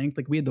full length.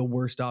 Like we had the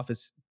worst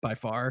office by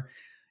far,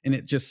 and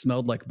it just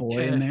smelled like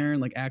boy in there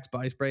and like Axe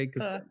body spray.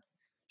 Because Ugh.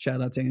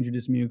 shout out to Andrew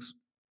Dismukes,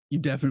 you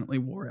definitely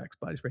wore Axe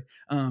body spray.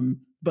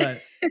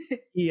 But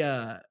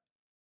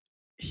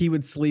he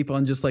would sleep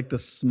on just like the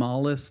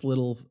smallest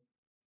little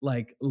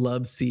like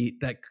love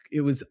seat that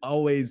he was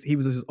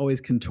just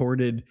always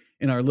contorted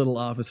in our little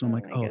office. And I'm Oh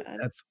like, my oh, God.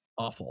 that's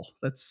awful.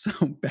 That's so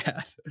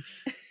bad.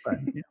 But,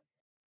 yeah.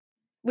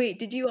 Wait,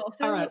 did you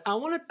also? All right, I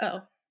want to. Oh.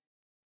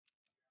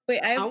 Wait,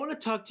 I want to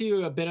talk to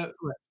you a bit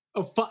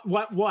of.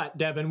 What,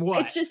 Devin?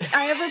 What? It's just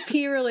I have a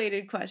pee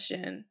related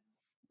question.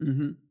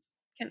 Mhm.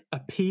 a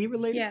pee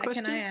related Yeah,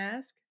 question. can I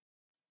ask?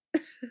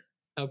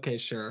 Okay,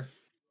 sure.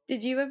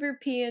 Did you ever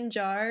pee in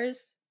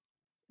jars?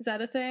 Is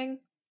that a thing?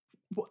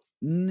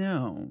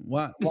 No.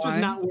 Why? This was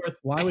not worth.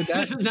 Why would that?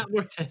 This is not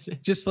worth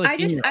it. Just like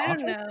in your I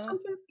don't office or know.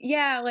 something?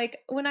 Yeah, like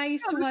when I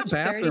used Yeah, to there's a watch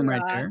 30 bathroom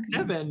right Rock. there.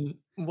 Devin,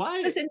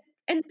 why? Listen,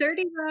 in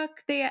 30 Rock,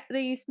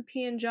 they used to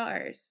pee in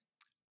jars.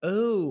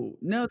 Oh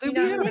no, You we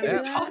not had a What are you remember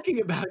bathroom. that?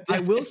 talking about? I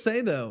Devin? will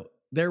say though,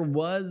 there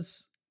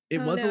was. It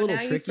Oh, was a no, little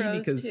now you tricky froze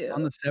because too.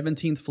 on the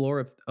 17th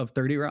floor of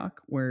 30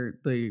 Rock, where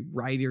the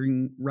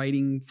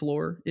writing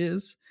floor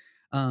is,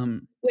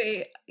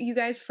 Wait, you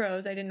guys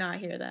froze. I did not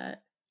hear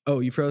that. Oh,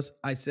 you froze?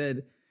 I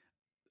said,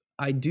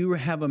 I do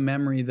have a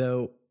memory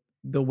though.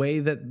 The way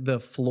that the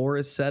floor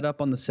is set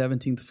up on the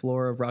 17th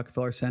floor of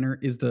Rockefeller Center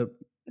is the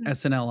Mhm.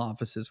 SNL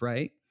offices,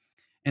 right?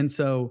 And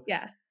so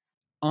Yeah.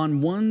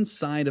 on one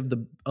side of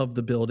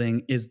the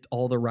building is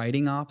all the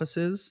writing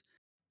offices,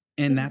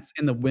 and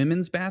Mhm. the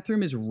women's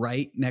bathroom is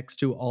right next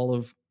to all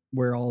of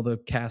where all the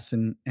cast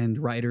and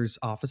writers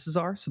offices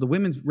are. So the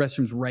women's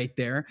restroom's right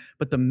there,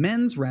 but the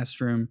men's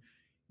restroom,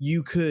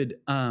 you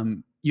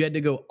had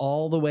to go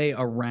all the way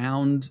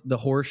around the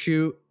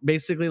horseshoe,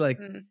 basically like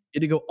Mm. you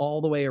had to go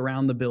all the way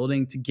around the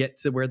building to get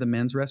to where the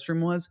men's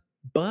restroom was.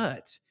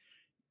 But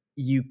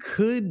you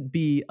could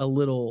be a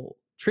little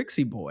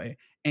tricksy boy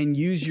and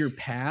use your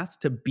pass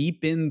to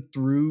beep in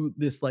through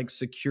this like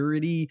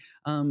security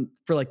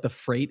for like the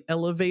freight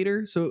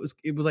elevator. So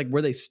it was like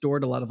where they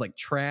stored a lot of like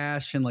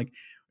trash and like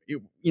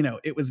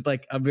it was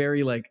like a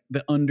very like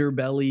the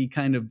underbelly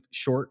kind of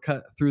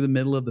shortcut through the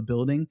middle of the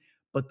building.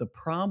 But the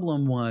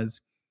problem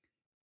was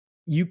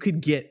you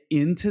could get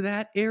into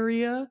that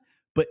area,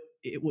 but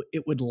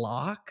it would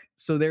lock.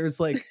 So there's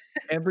like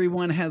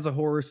everyone has a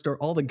horror story.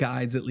 All the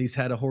guides at least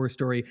had a horror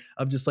story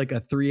of just like a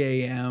 3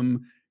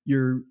 a.m.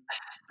 You're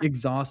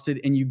exhausted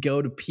and you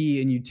go to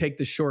pee and you take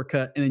the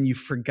shortcut and then you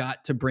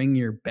forgot to bring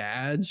your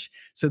badge.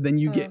 So then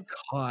you get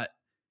caught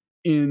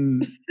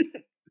in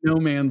no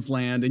man's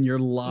land and you're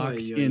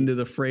locked Oy, oy. into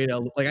the freight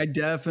like I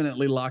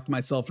definitely locked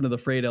myself into the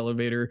freight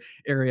elevator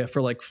area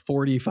for like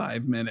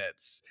 45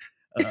 minutes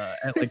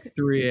at like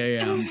 3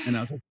 a.m. and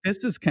I was like,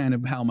 this is kind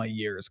of how my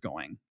year is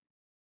going.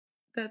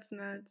 That's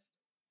nuts.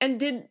 And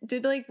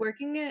did like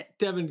working at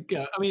Devin,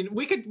 I mean,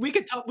 we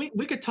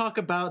could talk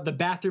about the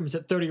bathrooms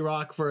at 30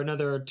 Rock for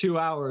another 2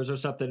 hours or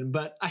something,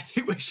 but I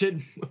think we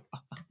should.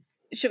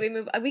 Should we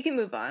move? We can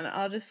move on.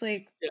 I'll just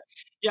like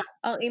Yeah.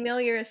 I'll email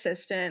your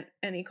assistant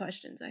any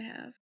questions I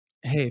have.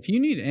 Hey, if you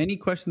need any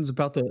questions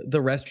about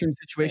the restroom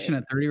situation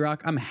at 30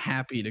 Rock, I'm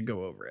happy to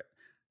go over it.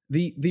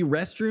 The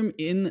restroom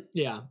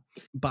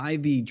by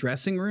the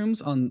dressing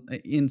rooms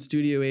in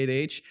Studio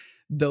 8H,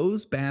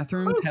 those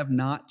bathrooms have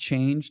not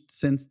changed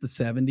since the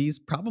 70s,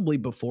 probably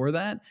before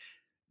that.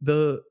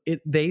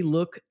 They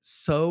look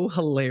so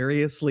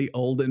hilariously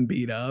old and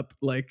beat up.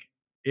 Like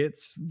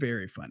it's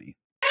very funny.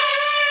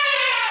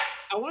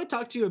 I want to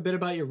talk to you a bit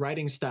about your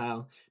writing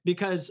style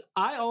because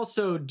I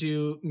also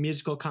do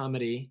musical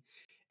comedy,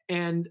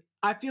 and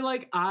I feel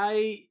like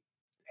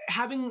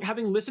having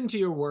listened to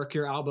your work,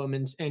 your album,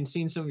 and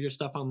seen some of your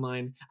stuff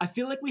online, I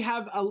feel like we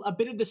have a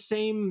bit of the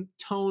same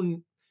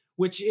tone,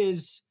 which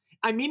is,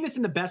 I mean this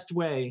in the best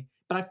way,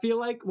 but I feel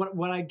like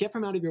what I get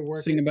from out of your work,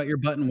 Sing about your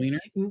butt and wiener?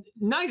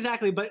 Not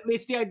exactly, but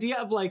it's the idea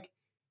of like,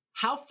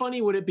 how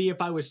funny would it be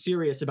if I was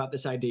serious about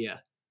this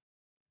idea?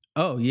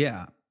 Oh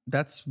yeah,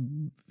 that's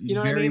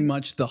very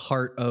much the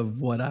heart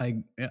of what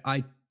I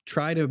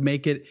try to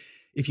make it.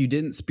 If you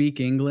didn't speak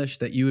English,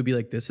 that you would be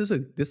like, this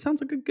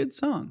sounds like a good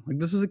song. Like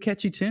this is a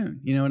catchy tune.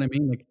 You know what I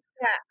mean? Like,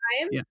 yeah,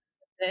 I am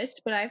a bitch,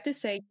 but I have to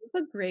say you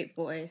have a great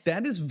voice.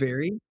 That is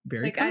very,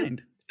 very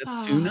kind.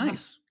 That's too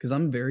nice because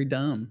I'm very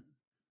dumb.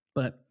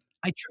 But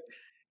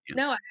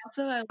No, I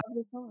love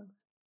the songs.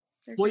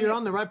 Well, you're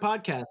on the right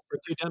podcast for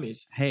Two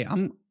Dummies. Hey,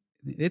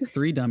 it's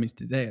 3 dummies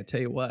today. I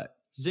tell you what.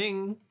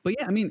 Zing. But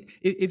yeah, I mean,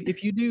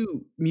 if you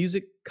do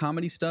music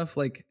comedy stuff,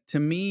 like to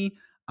me,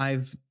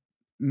 I've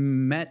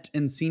met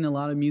and seen a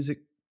lot of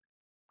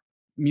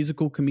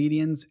musical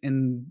comedians,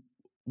 and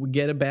we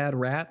get a bad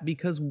rap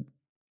because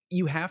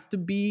you have to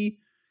be,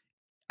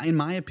 in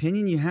my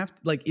opinion, you have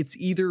to, like, it's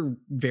either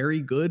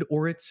very good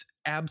or it's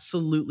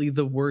absolutely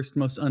the worst,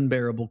 most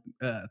unbearable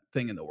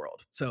thing in the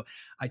world. So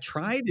I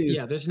try to.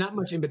 Yeah, there's not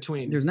much in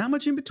between. There's not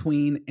much in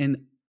between,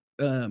 and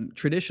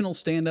traditional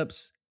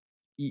stand-ups,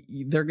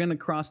 they're going to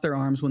cross their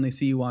arms when they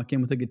see you walk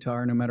in with a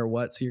guitar no matter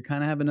what. So you're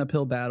kind of having an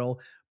uphill battle.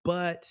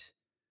 But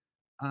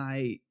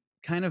I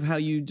kind of how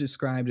you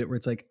described it, where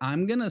it's like,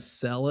 I'm going to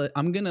sell it.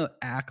 I'm going to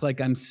act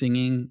like I'm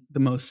singing the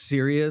most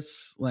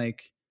serious,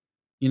 like,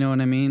 you know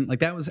what I mean? Like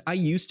that was, I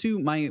used to,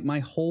 my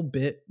whole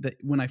bit that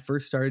when I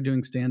first started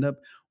doing stand-up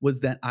was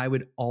that I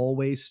would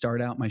always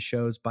start out my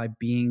shows by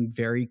being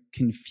very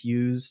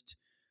confused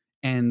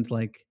and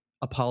like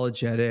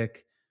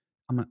apologetic.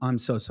 I'm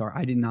so sorry.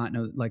 I did not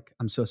know, like,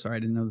 I'm so sorry. I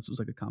didn't know this was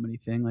like a comedy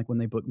thing. Like when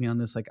they booked me on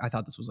this, like, I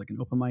thought this was like an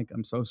open mic.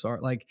 I'm so sorry.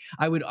 Like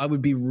I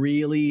would be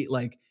really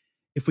like,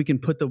 if we can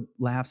put the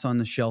laughs on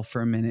the shelf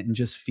for a minute and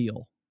just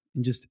feel,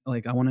 and just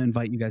like, I want to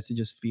invite you guys to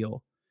just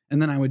feel.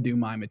 And then I would do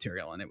my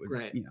material and it would,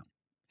 you know,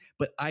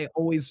 but it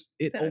always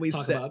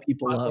set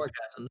people up.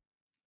 Orgasm.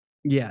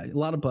 Yeah. A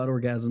lot of butt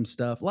orgasm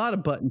stuff, a lot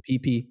of butt and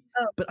pee.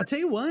 But I'll tell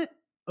you what,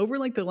 over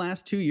like the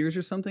last 2 years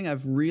or something,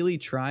 I've really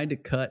tried to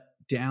cut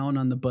down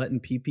on the butt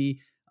and pee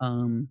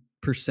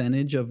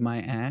percentage of my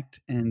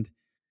act. And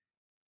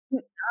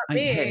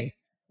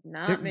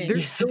not me.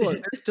 There's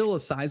still a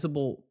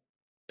sizable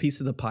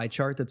piece of the pie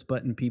chart that's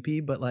butt and pee,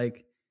 but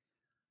like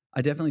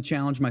I definitely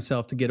challenged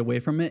myself to get away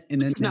from it.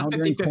 And then now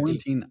during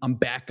quarantine, I'm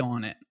back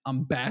on it.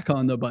 I'm back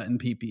on the butt and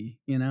pee,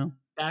 you know?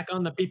 Back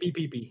on the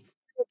pee.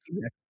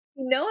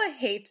 Noah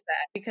hates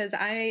that because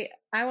I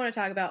want to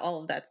talk about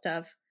all of that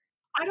stuff.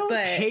 I don't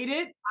But- hate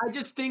it. I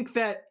just think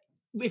that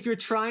if you're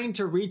trying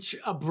to reach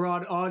a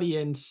broad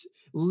audience,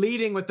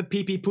 leading with the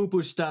pee-pee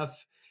poo-poo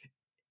stuff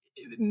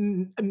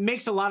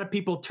makes a lot of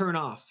people turn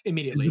off It's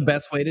immediately. the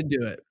best way to do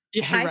it.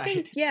 Yeah, I right.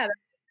 think, yeah, that's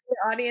the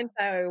audience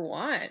I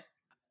want.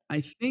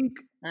 I think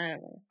I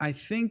don't know.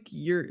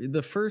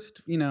 the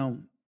first,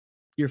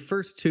 your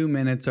first 2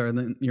 minutes are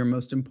your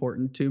most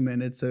important 2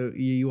 minutes. So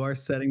you are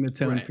setting the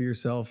tone Right. for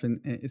yourself, and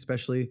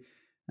especially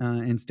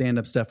in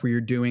stand-up stuff where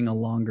you're doing a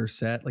longer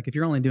set. Like if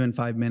you're only doing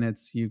 5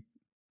 minutes,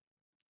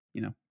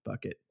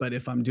 fuck it. But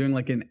if I'm doing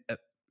like an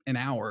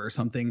hour or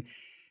something,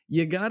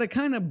 you got to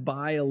kind of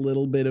buy a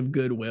little bit of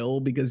goodwill,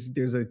 because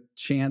there's a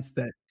chance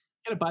that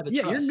Gotta buy the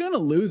you're trust. gonna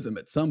lose them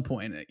at some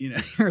point.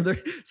 Or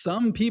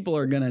some people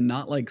are gonna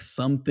not like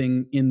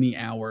something in the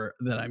hour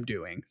that I'm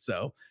doing.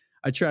 So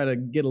I try to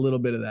get a little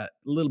bit of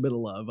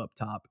love up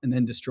top, and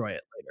then destroy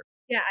it later.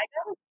 Yeah, I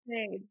gotta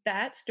say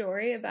that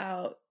story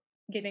about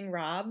getting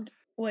robbed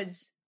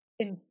was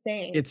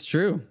insane. It's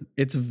true.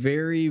 It's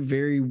very,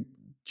 very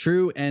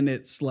true, and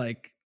it's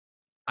like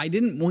I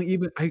did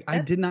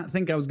not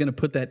think I was gonna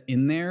put that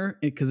in there,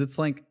 because it's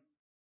like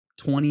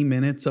 20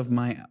 minutes of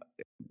my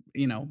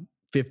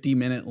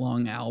 50-minute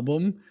long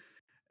album.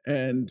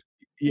 And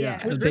Yeah.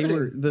 It was they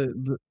were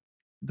riveting.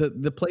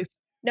 the place.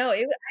 No, I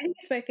think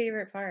it's my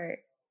favorite part.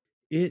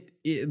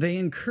 They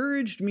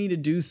encouraged me to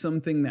do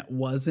something that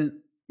wasn't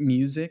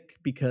music,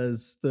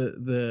 because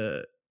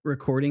the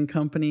recording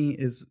company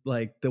is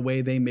like, the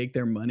way they make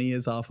their money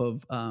is off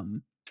of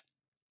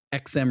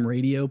XM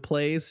radio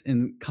plays,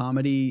 and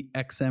comedy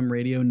XM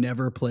radio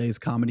never plays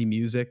comedy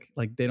music.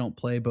 Like they don't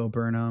play Bo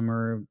Burnham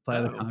or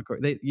Fly the Oh.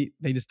 Concord.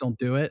 They just don't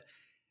do it.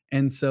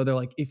 And so they're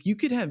like, if you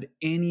could have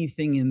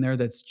anything in there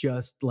that's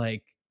just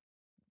like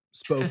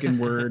spoken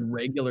word,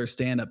 regular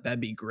stand-up, that'd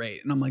be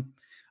great. And I'm like,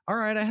 all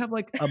right, I have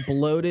like a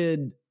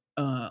bloated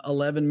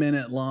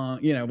 11-minute long,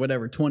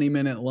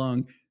 20-minute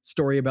long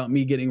story about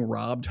me getting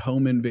robbed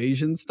home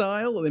invasion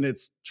style, and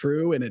it's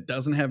true, and it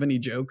doesn't have any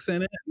jokes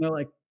in it. And they're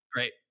like,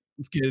 great,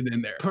 let's get it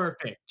in there.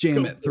 Perfect.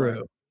 Jam Go it for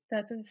through.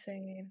 That's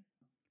insane.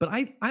 But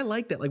I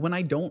like that. Like when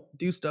I don't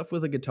do stuff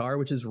with a guitar,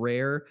 which is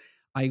rare,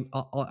 I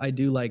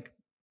do like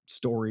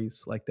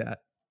stories like that.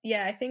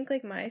 Yeah, I think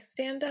like my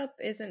stand-up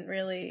isn't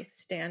really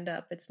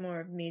stand-up. It's more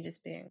of me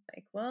just being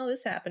like, well,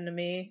 this happened to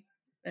me,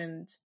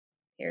 and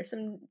here's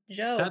some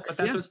jokes. But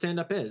that's what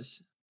stand-up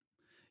is.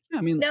 Yeah,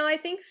 I mean, No, I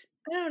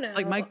don't know.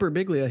 like Mike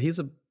Birbiglia, he's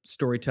a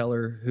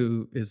storyteller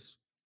who is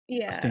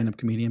Yeah. a stand-up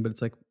comedian, but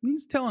it's like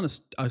he's telling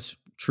a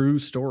true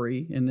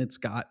story, and it's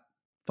got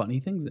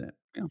funny things in it.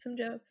 Yeah. Some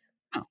jokes.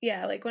 Oh.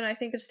 Yeah, like when I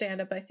think of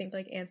stand-up, I think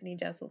like Anthony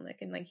Jeselnik,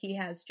 and like he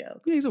has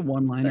jokes. Yeah, he's a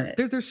one-liner.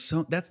 But- There's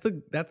so that's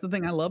the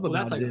thing I love Well,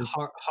 about that's like it is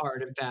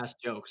hard and fast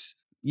jokes.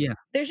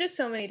 There's just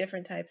so many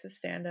different types of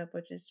stand-up,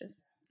 which is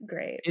just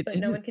great. It but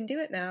no is. one can do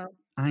it now.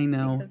 I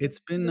know because it's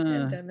of been the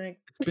pandemic.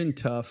 it's been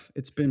tough.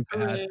 It's been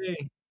bad.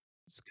 Hooray.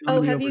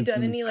 Oh, have you Comedy done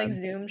over any Zoom like is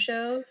bad. Zoom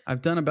shows?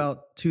 I've done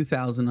about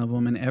 2,000 of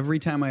them, and every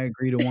time I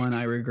agree to one,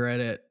 I regret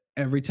it.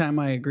 Every time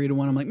I agree to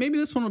one, I'm like, maybe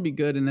this one will be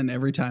good, and then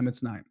every time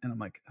it's not, and I'm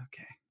like,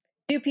 okay,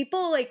 Do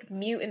people like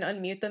mute and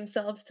unmute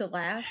themselves to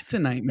laugh? it's a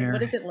Like, nightmare.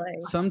 what is it like?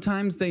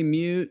 Sometimes they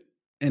mute,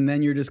 and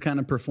then you're just kind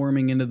of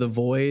performing into the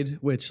void,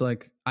 which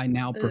like I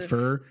now Ugh.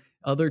 prefer.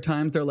 Other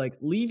times they're like,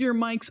 leave your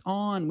mics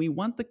on. We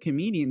want the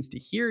comedians to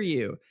hear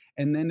you.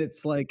 And then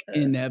it's like Ugh.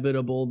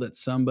 inevitable that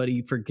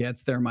somebody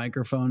forgets their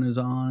microphone is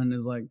on and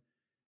is like,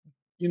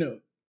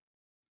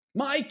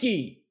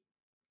 Mikey,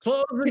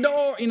 close the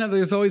door.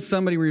 There's always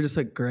somebody where you're just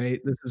like,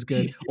 great, this is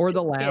good. Or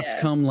the laughs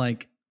Yeah. come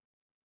like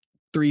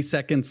 3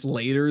 seconds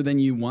later than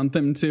you want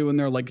them to, and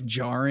they're like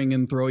jarring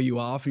and throw you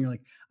off. And you're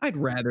like, I'd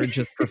rather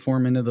just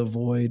perform into the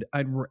void.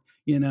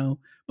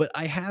 But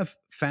I have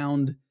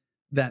found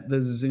that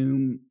the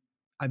Zoom,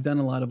 I've done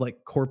a lot of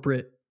like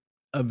corporate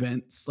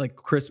events, like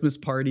Christmas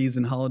parties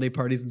and holiday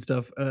parties and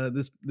stuff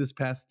this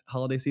past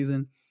holiday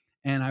season.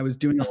 And I was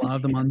doing a lot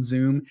of them on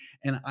Zoom,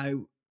 and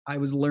I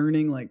was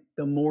learning like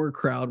the more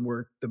crowd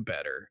work, the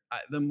better.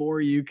 The more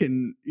you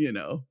can,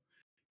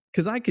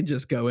 because I could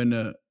just go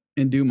into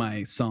and do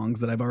my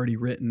songs that I've already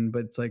written,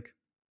 but it's like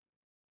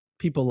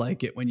people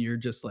like it when you're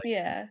just like,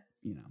 Yeah,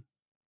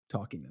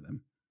 talking to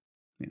them.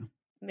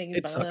 making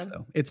It fun of sucks them.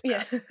 though. It's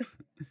bad. Yeah.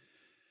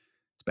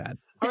 It's bad.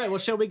 All right, well,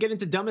 shall we get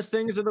into dumbest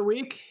things of the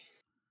week?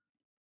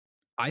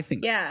 I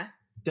think. Yeah,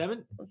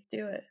 Devin? let's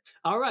do it.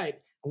 All right,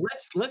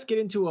 let's get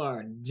into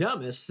our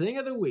dumbest thing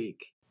of the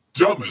week.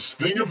 Dumbest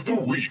thing of the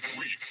week.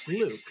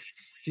 Luke,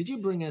 did you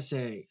bring us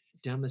a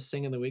dumbest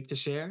thing of the week to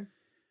share?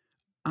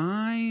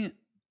 I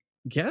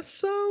guess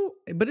so,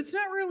 but it's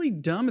not really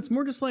dumb. It's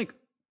more just like,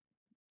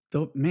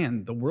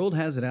 the world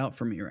has it out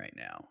for me right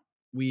now.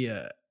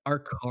 Our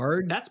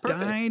card That's perfect.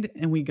 died,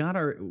 and we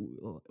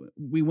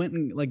went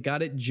and like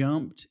got it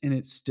jumped, and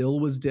it still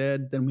was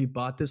dead. Then we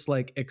bought this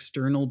like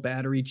external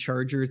battery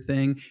charger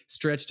thing,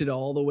 stretched it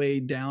all the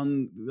way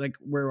down like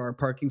where our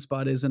parking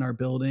spot is in our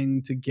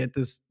building to get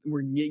this.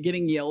 We're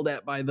getting yelled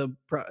at by the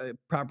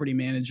property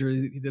manager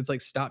that's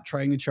like, stop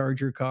trying to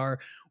charge your car.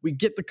 We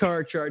get the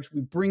car charged.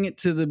 We bring it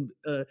to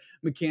the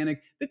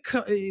mechanic.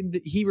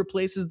 He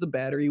replaces the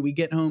battery. We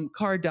get home.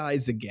 Car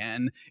dies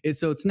again.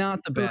 So it's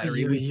not the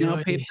battery. We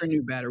now paid for a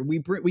new battery.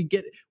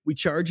 We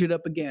charge it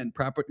up again.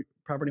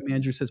 Property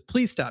manager says,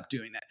 please stop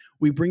doing that.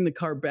 We bring the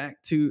car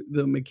back to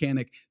the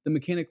mechanic. The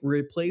mechanic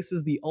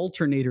replaces the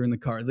alternator in the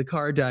car. The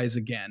car dies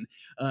again.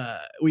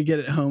 We get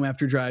it home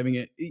after driving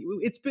it.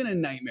 It's been a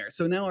nightmare.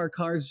 So now our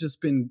car's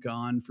just been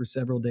gone for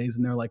several days,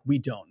 and they're like, we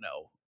don't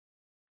know.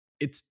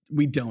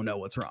 We don't know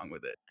what's wrong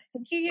with it. I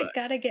think you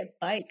gotta get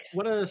bikes.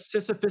 What a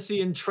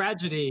Sisyphusian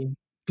tragedy.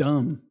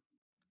 Dumb.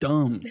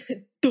 Dumb.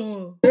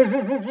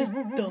 Just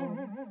dumb.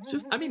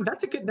 I mean,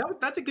 that's a good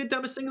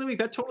dumbest thing of the week.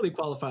 That totally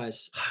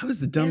qualifies. That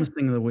was the dumbest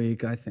thing of the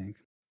week, I think.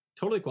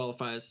 Totally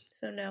qualifies.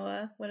 So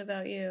Noah, what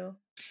about you?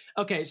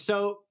 Okay,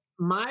 so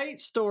my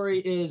story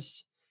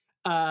is,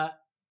 I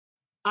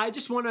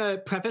just want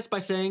to preface by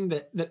saying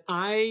that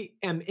I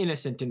am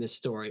innocent in this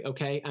story.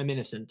 Okay, I'm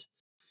innocent.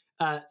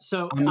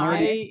 So I'm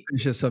already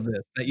suspicious of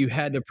this, that you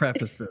had to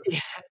preface this. Yeah.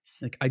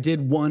 Like, I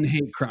did one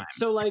hate crime.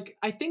 So like,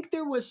 I think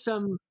there was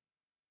some.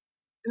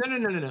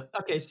 No.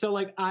 Okay, so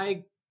like,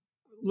 I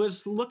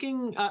was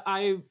looking.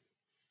 I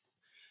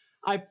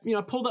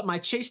pulled up my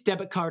Chase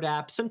debit card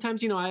app.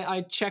 Sometimes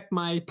I check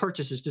my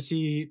purchases to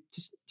see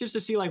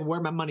like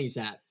where my money's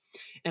at,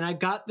 and I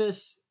got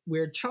this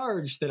weird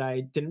charge that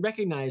I didn't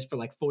recognize for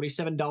like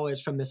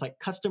 $47 from this like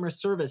customer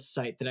service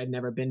site that I'd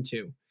never been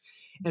to,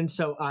 and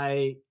so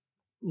I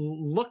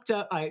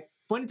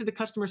went into the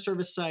customer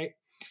service site,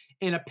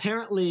 and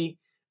apparently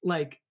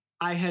like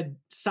I had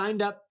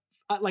signed up,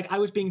 like I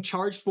was being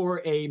charged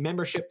for a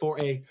membership for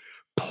a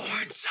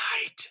porn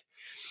site,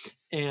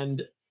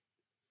 and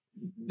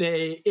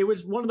it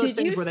was one of those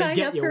things where they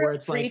get you where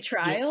it's like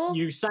trial?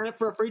 You sign up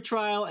for a free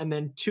trial, and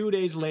then 2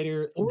 days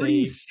later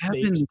 $47.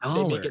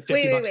 they make it $50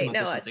 wait, a month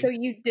no. or something. So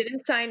you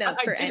didn't sign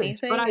up for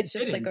anything? But it's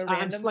just like a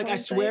random I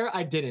swear site?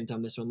 I didn't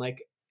on this one.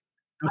 Like,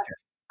 okay.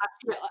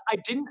 I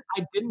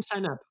didn't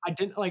sign up. I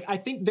didn't like. I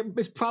think there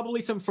was probably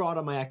some fraud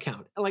on my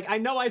account. Like, I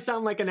know I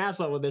sound like an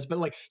asshole with this, but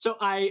like, so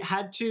I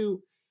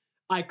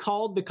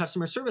called the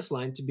customer service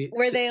line to be.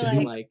 Were they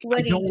like, what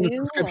I do don't want a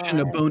you subscription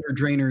to want?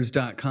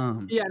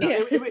 bonerdrainers.com. Yeah, no,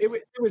 it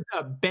was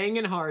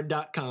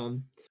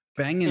bangandhard.com.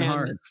 Banging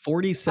hard.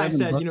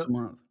 $47 a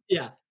month.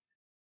 Yeah.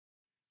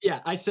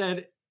 I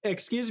said,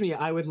 excuse me,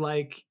 I would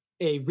like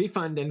a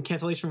refund and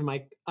cancellation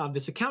of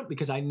this account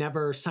because I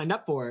never signed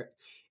up for it.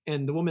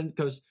 And the woman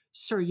goes,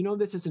 sir,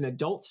 this is an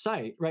adult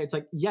site, right? It's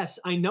like, yes,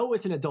 I know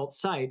it's an adult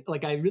site.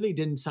 Like, I really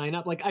didn't sign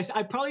up. Like,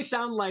 I probably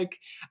sound like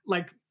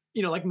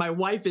my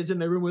wife is in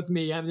the room with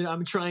me and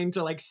I'm trying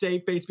to like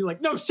save face, be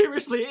like, no,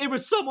 seriously, it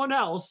was someone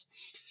else.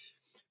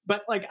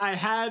 But like I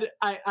had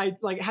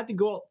to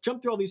go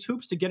jump through all these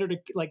hoops to get her to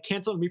like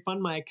cancel and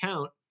refund my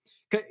account.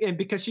 And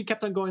because she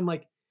kept on going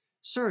like,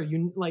 sir,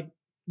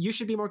 you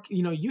should be more,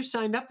 you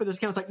signed up for this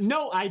account. It's like,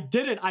 no, I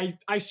didn't.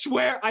 I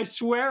swear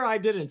I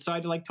didn't. So I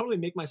had to like totally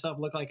make myself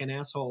look like an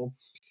asshole.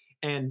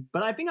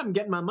 But I think I'm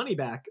getting my money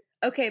back.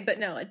 Okay, but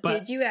Noah,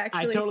 did you actually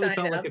I totally sign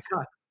felt up? like a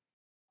cuck.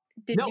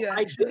 No,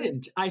 I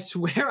didn't. I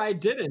swear I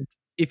didn't.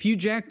 If you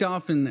jacked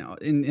off and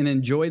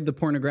enjoyed the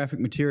pornographic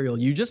material,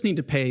 you just need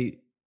to pay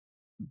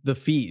the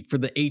fee for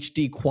the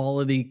HD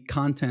quality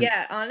content.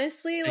 Yeah,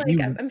 honestly, like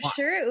I'm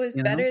sure it was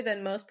better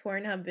than most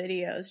Pornhub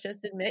videos.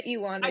 Just admit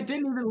you wanted. I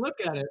didn't even look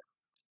at it.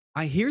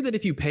 I hear that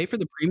if you pay for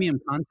the premium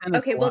content.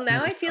 Okay, well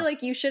now I feel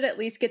like you should at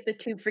least get the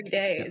 2 free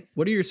days. Yeah.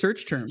 What are your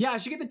search terms? Yeah, I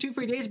should get the 2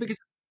 free days because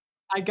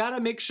I gotta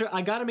make sure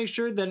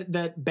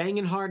that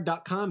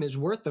bangandhard.com is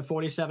worth the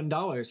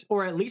 $47,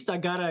 or at least I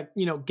gotta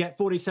get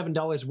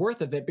 $47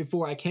 worth of it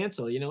before I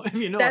cancel. If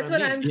you know. That's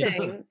what I'm Yeah.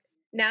 saying.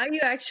 Now you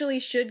actually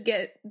should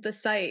get the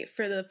site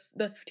for the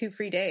 2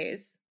 free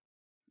days.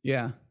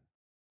 Yeah,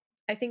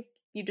 I think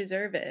you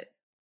deserve it.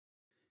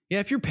 Yeah,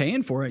 if you're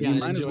paying for it, you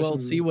might as well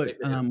see what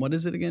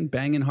is it again?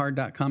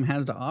 Bangandhard.com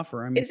has to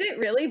offer. I mean, is it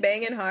really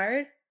Bangin'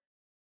 Hard?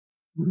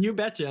 You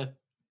betcha.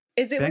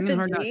 Is it with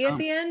the G at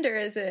the end, or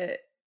is it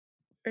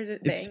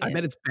bangin'? I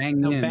bet it's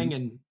bangin'. No,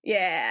 bangin'.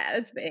 Yeah,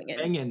 it's bangin'.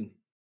 Bangin'.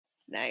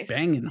 Nice.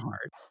 Bangin'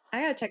 hard.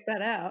 I gotta check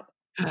that out.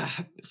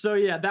 So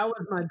yeah, that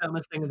was my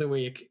dumbest thing of the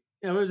week.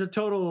 It was it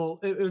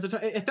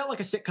felt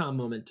like a sitcom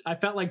moment. I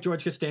felt like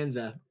George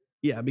Costanza.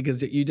 Yeah,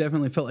 because you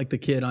definitely felt like the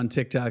kid on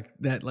TikTok,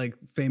 that like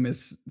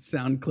famous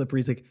sound clip where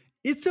he's like,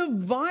 "It's a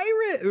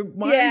virus.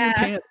 Why are your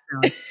pants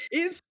down?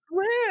 It's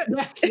sweat.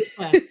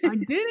 I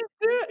didn't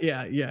do it."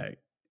 Yeah.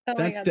 Oh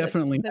that's God,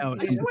 definitely that's how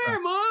it I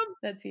swear, Mom.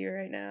 That's you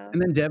right now. And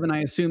then Devin,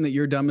 I assume that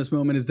your dumbest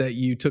moment is that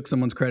you took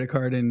someone's credit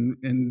card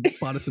and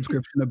bought a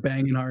subscription to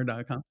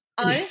bangandhard.com.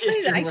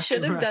 Honestly, I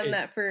should have done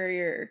that for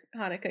your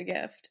Hanukkah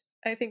gift.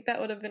 I think that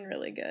would have been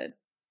really good.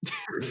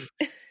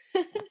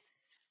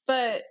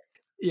 But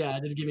yeah,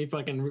 just give me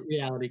fucking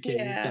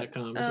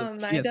realitycadence.com or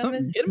something. Get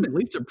them at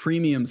least a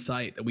premium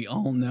site that we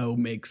all know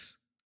makes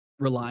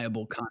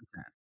reliable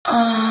content.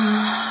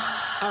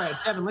 All right,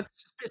 Devin,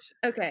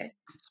 okay.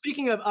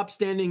 Speaking of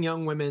upstanding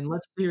young women,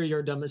 let's hear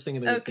your dumbest thing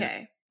of the week.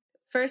 Okay.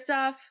 First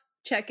off,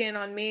 check in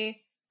on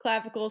me.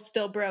 Clavicle's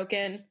still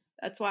broken.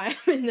 That's why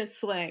I'm in this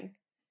sling.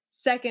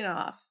 Second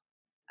off,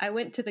 I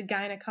went to the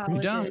dumb.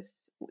 gynecologist.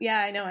 Yeah,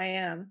 I know I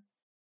am.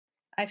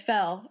 I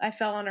fell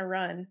on a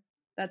run.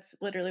 That's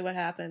literally what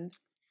happened.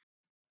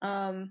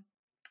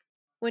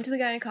 Went to the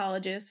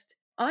gynecologist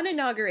on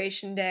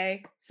inauguration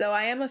day, so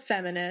I am a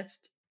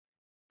feminist.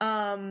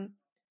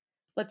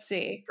 Let's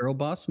see. Girl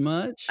boss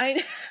much?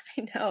 I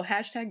know,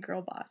 hashtag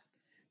girl boss.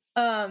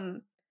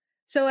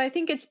 So I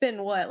think it's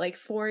been what, like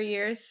 4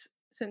 years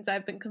since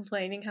I've been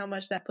complaining how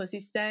much that pussy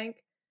stank,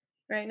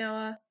 right,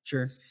 Noah?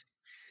 Sure.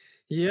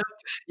 Yep.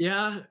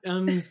 Yeah.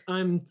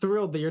 I'm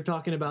thrilled that you're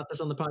talking about this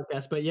on the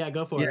podcast, but yeah,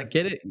 go for Yeah, it.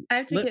 get it. I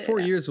have to Let get 4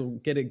 it out. years will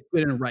get it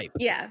good and ripe.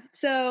 Yeah,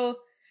 so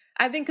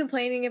I've been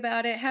complaining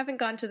about it, haven't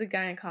gone to the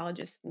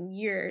gynecologist in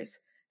years.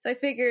 So I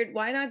figured,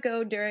 why not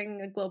go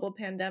during a global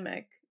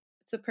pandemic?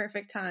 It's a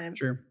perfect time.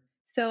 Sure.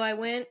 So I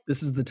went.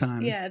 This is the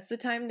time. Yeah, it's the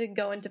time to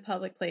go into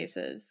public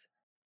places.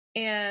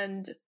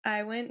 And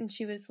I went and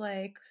she was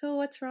like, so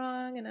what's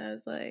wrong? And I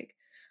was like,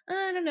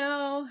 I don't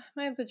know.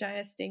 My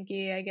vagina's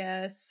stinky, I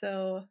guess.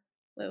 So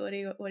what do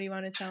you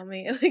want to tell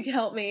me? Like,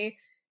 help me.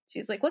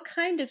 She's like, what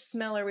kind of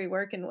smell are we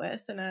working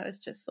with? And I was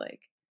just like,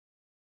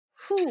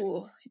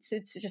 whew.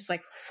 It's just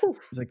like, whew.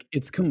 It's like,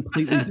 it's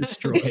completely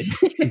destroyed.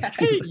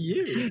 Hey,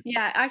 you.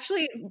 Yeah,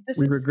 actually,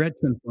 We regret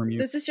to inform you.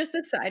 this is just a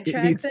It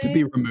sidetrack needs to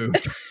be thing.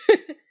 removed.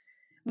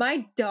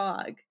 My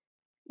dog,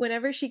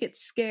 whenever she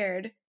gets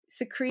scared,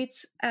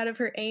 secretes out of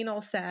her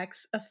anal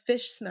sacs a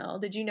fish smell.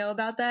 Did you know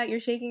about that? You're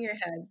shaking your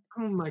head.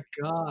 Oh my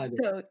God.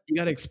 So You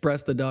got to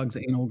express the dog's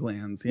anal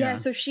glands. yeah, Yeah.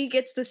 so she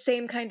gets the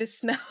same kind of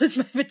smell as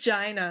my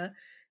vagina.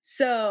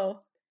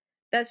 So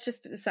that's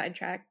just a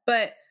sidetrack.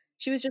 But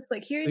she was just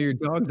like, here. So your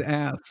dog's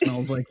ass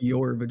smells like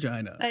your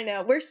vagina. I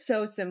know, we're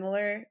so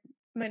similar,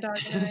 my dog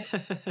and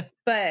I.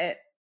 But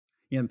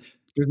Yeah.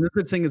 There's no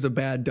such thing as a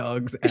bad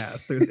dog's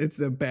ass. It's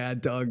a bad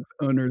dog's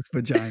owner's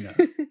vagina.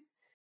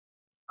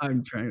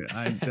 I'm trying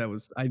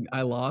to.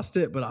 I lost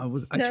it, but I no,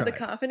 tried. the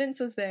confidence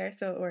was there,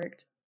 so it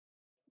worked.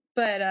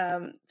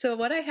 But so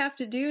what I have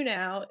to do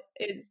now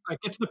is All right,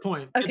 get to the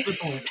point. Get to the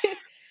point.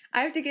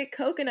 I have to get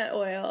coconut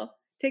oil,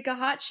 take a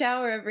hot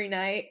shower every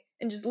night,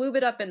 and just lube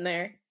it up in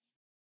there.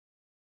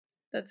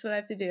 That's what I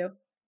have to do.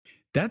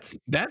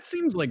 That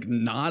seems like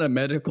not a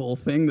medical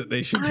thing that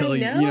they should I tell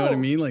you. You know what I know.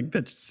 mean? Like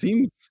that just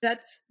seems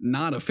That's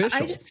not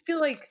official. I just feel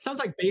like Sounds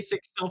like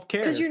basic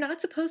self-care. because you're not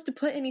supposed to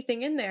put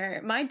anything in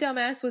there. My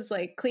dumbass was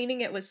like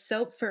cleaning it with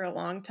soap for a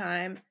long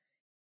time.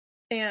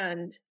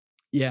 And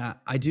Yeah,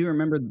 I do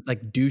remember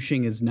like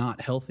douching is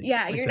not healthy.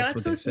 yeah, Like, you're that's not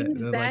what they supposed to said. use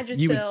They're like,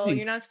 you would Vagisil. think-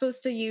 You're not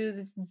supposed to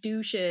use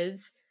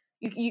douches.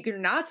 You're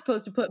not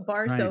supposed to put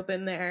bar Right. soap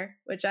in there,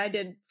 which I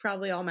did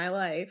probably all my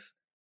life.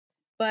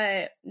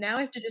 But now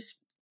I have to just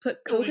put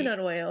coconut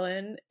oil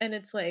in, and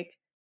it's like,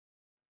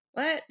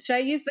 what? Should I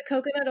use the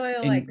coconut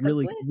oil and like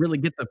really, liquid? really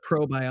get the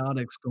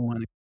probiotics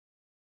going.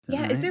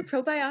 Yeah, is there right?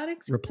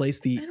 probiotics? Replace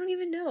the. I don't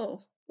even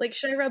know. Like,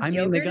 should I rub I mean,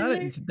 yogurt they got in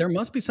there? it. There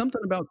must be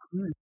something about.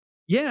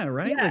 Yeah,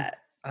 right. Yeah, Like,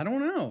 I don't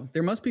know.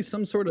 There must be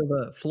some sort of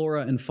a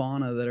flora and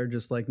fauna that are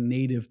just like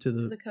native to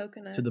the the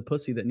coconut. to the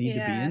pussy that need to be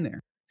Yeah. in there.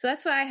 So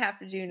that's what I have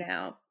to do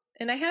now.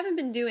 And I haven't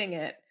been doing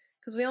it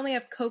because we only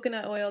have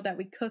coconut oil that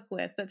we cook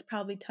with that's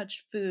probably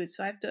touched food.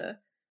 So I have to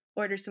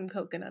order some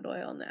coconut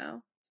oil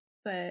now.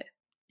 But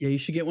Yeah, you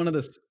should get one of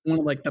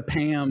like the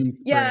Pam.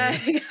 Spray. yeah,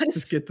 I gotta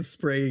Just get the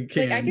spray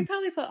can. like I could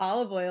probably put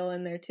olive oil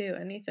in there too,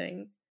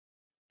 anything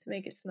to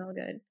make it smell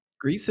good.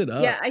 Grease it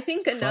up. Yeah, I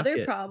think Fuck another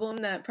it. problem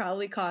that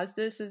probably caused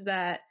this is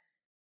that,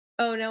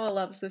 oh, Noah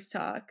loves this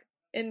talk.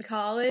 In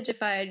college,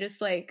 if I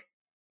just like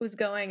was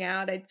going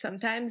out, I'd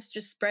sometimes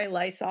just spray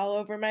Lysol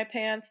over my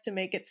pants to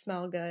make it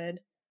smell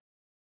good.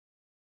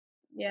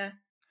 Yeah.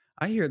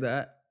 I hear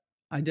that.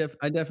 I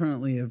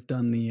definitely have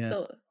done the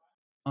So,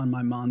 on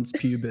my mons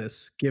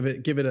pubis. Give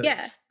it a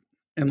Yeah.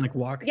 and like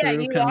walk yeah,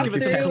 through. you kinda walk like through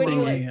you're and you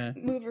tackling like a,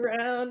 move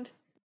around.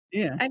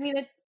 yeah. I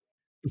mean,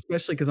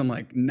 Especially because I'm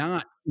like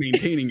not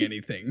maintaining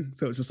anything,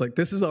 so it's just like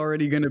this is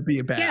already going to be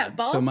a bad. yeah,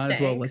 balls so might as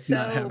well stank, let's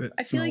not have so it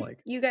I feel smell like like.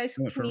 you guys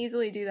went can for-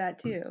 easily do that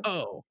too.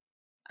 Oh,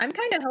 I'm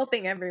kind of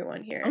helping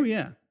everyone here. oh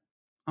yeah,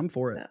 I'm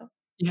for it. So.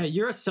 Yeah,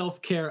 you're a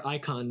self-care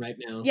icon right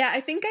now. Yeah, I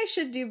think I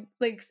should do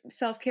like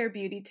self-care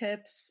beauty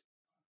tips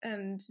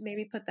and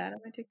maybe put that on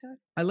my TikTok.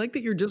 I like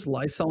that you're just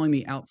lysoling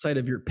the outside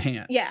of your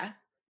pants. Yeah.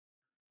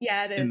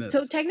 Yeah, it In is. So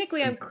this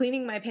technically I'm scene.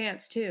 cleaning my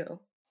pants too,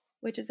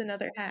 which is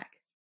another hack.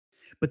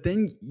 But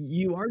then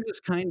you are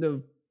just kind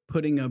of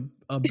putting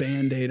a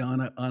band-aid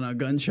on a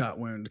gunshot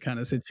wound kind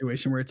of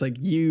situation where it's like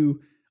you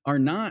are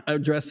not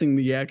addressing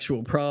the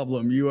actual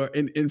problem. You are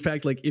in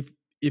fact like if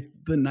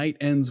the night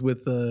ends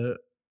with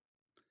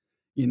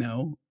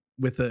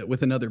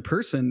with another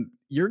person,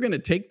 you're going to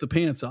take the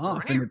pants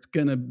off and it's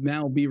going to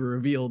now be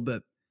revealed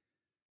that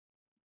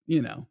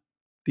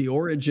the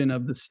origin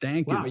of the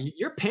stank Wow, is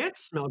your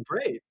pants smell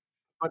great.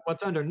 But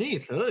what's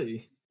underneath? Ugh.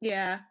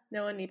 Yeah,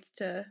 no one needs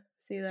to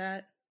see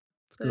that.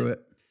 screw it.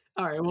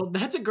 All right, well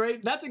that's a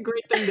great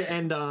thing to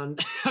end on.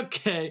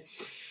 Okay.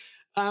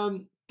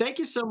 Thank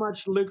you so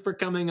much, Luke, for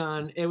coming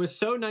on. It was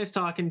so nice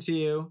talking to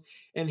you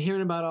and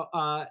hearing about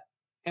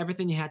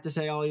everything you had to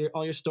say, all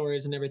your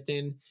stories and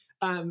everything.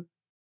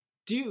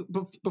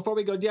 before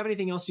we go, do you have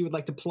anything else you would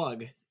like to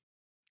plug?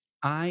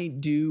 I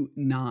do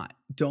not.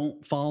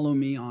 Don't follow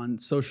me on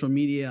social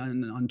media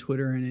and on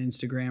Twitter and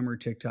Instagram or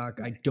TikTok.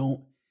 I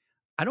don't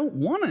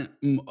want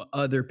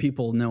other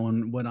people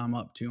knowing what I'm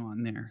up to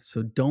on there.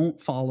 So don't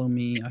follow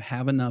me. I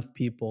have enough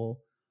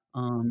people.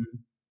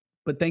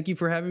 But thank you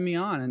for having me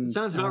on. And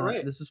Sounds about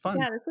right. This is fun.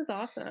 Yeah, this was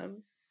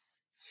awesome.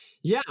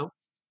 Yeah.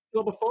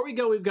 Well, before we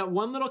go, we've got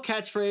one little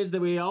catchphrase that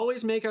we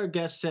always make our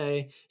guests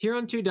say. Here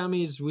on Two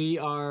Dummies, we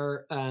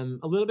are a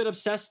little bit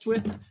obsessed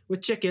with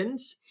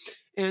chickens.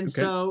 And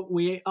so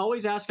we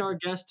always ask our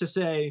guests to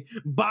say,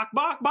 "Bok,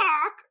 bok,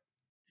 bok."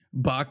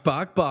 Bok,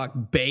 bok,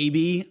 bok,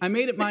 baby. I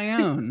made it my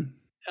own.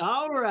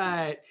 All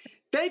right.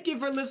 Thank you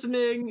for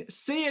listening.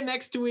 See you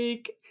next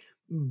week.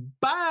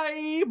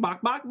 Bye.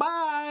 Bok, bok,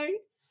 bye.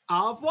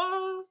 Au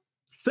revoir.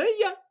 See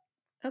ya.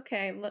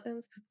 Okay,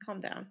 let's calm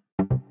down.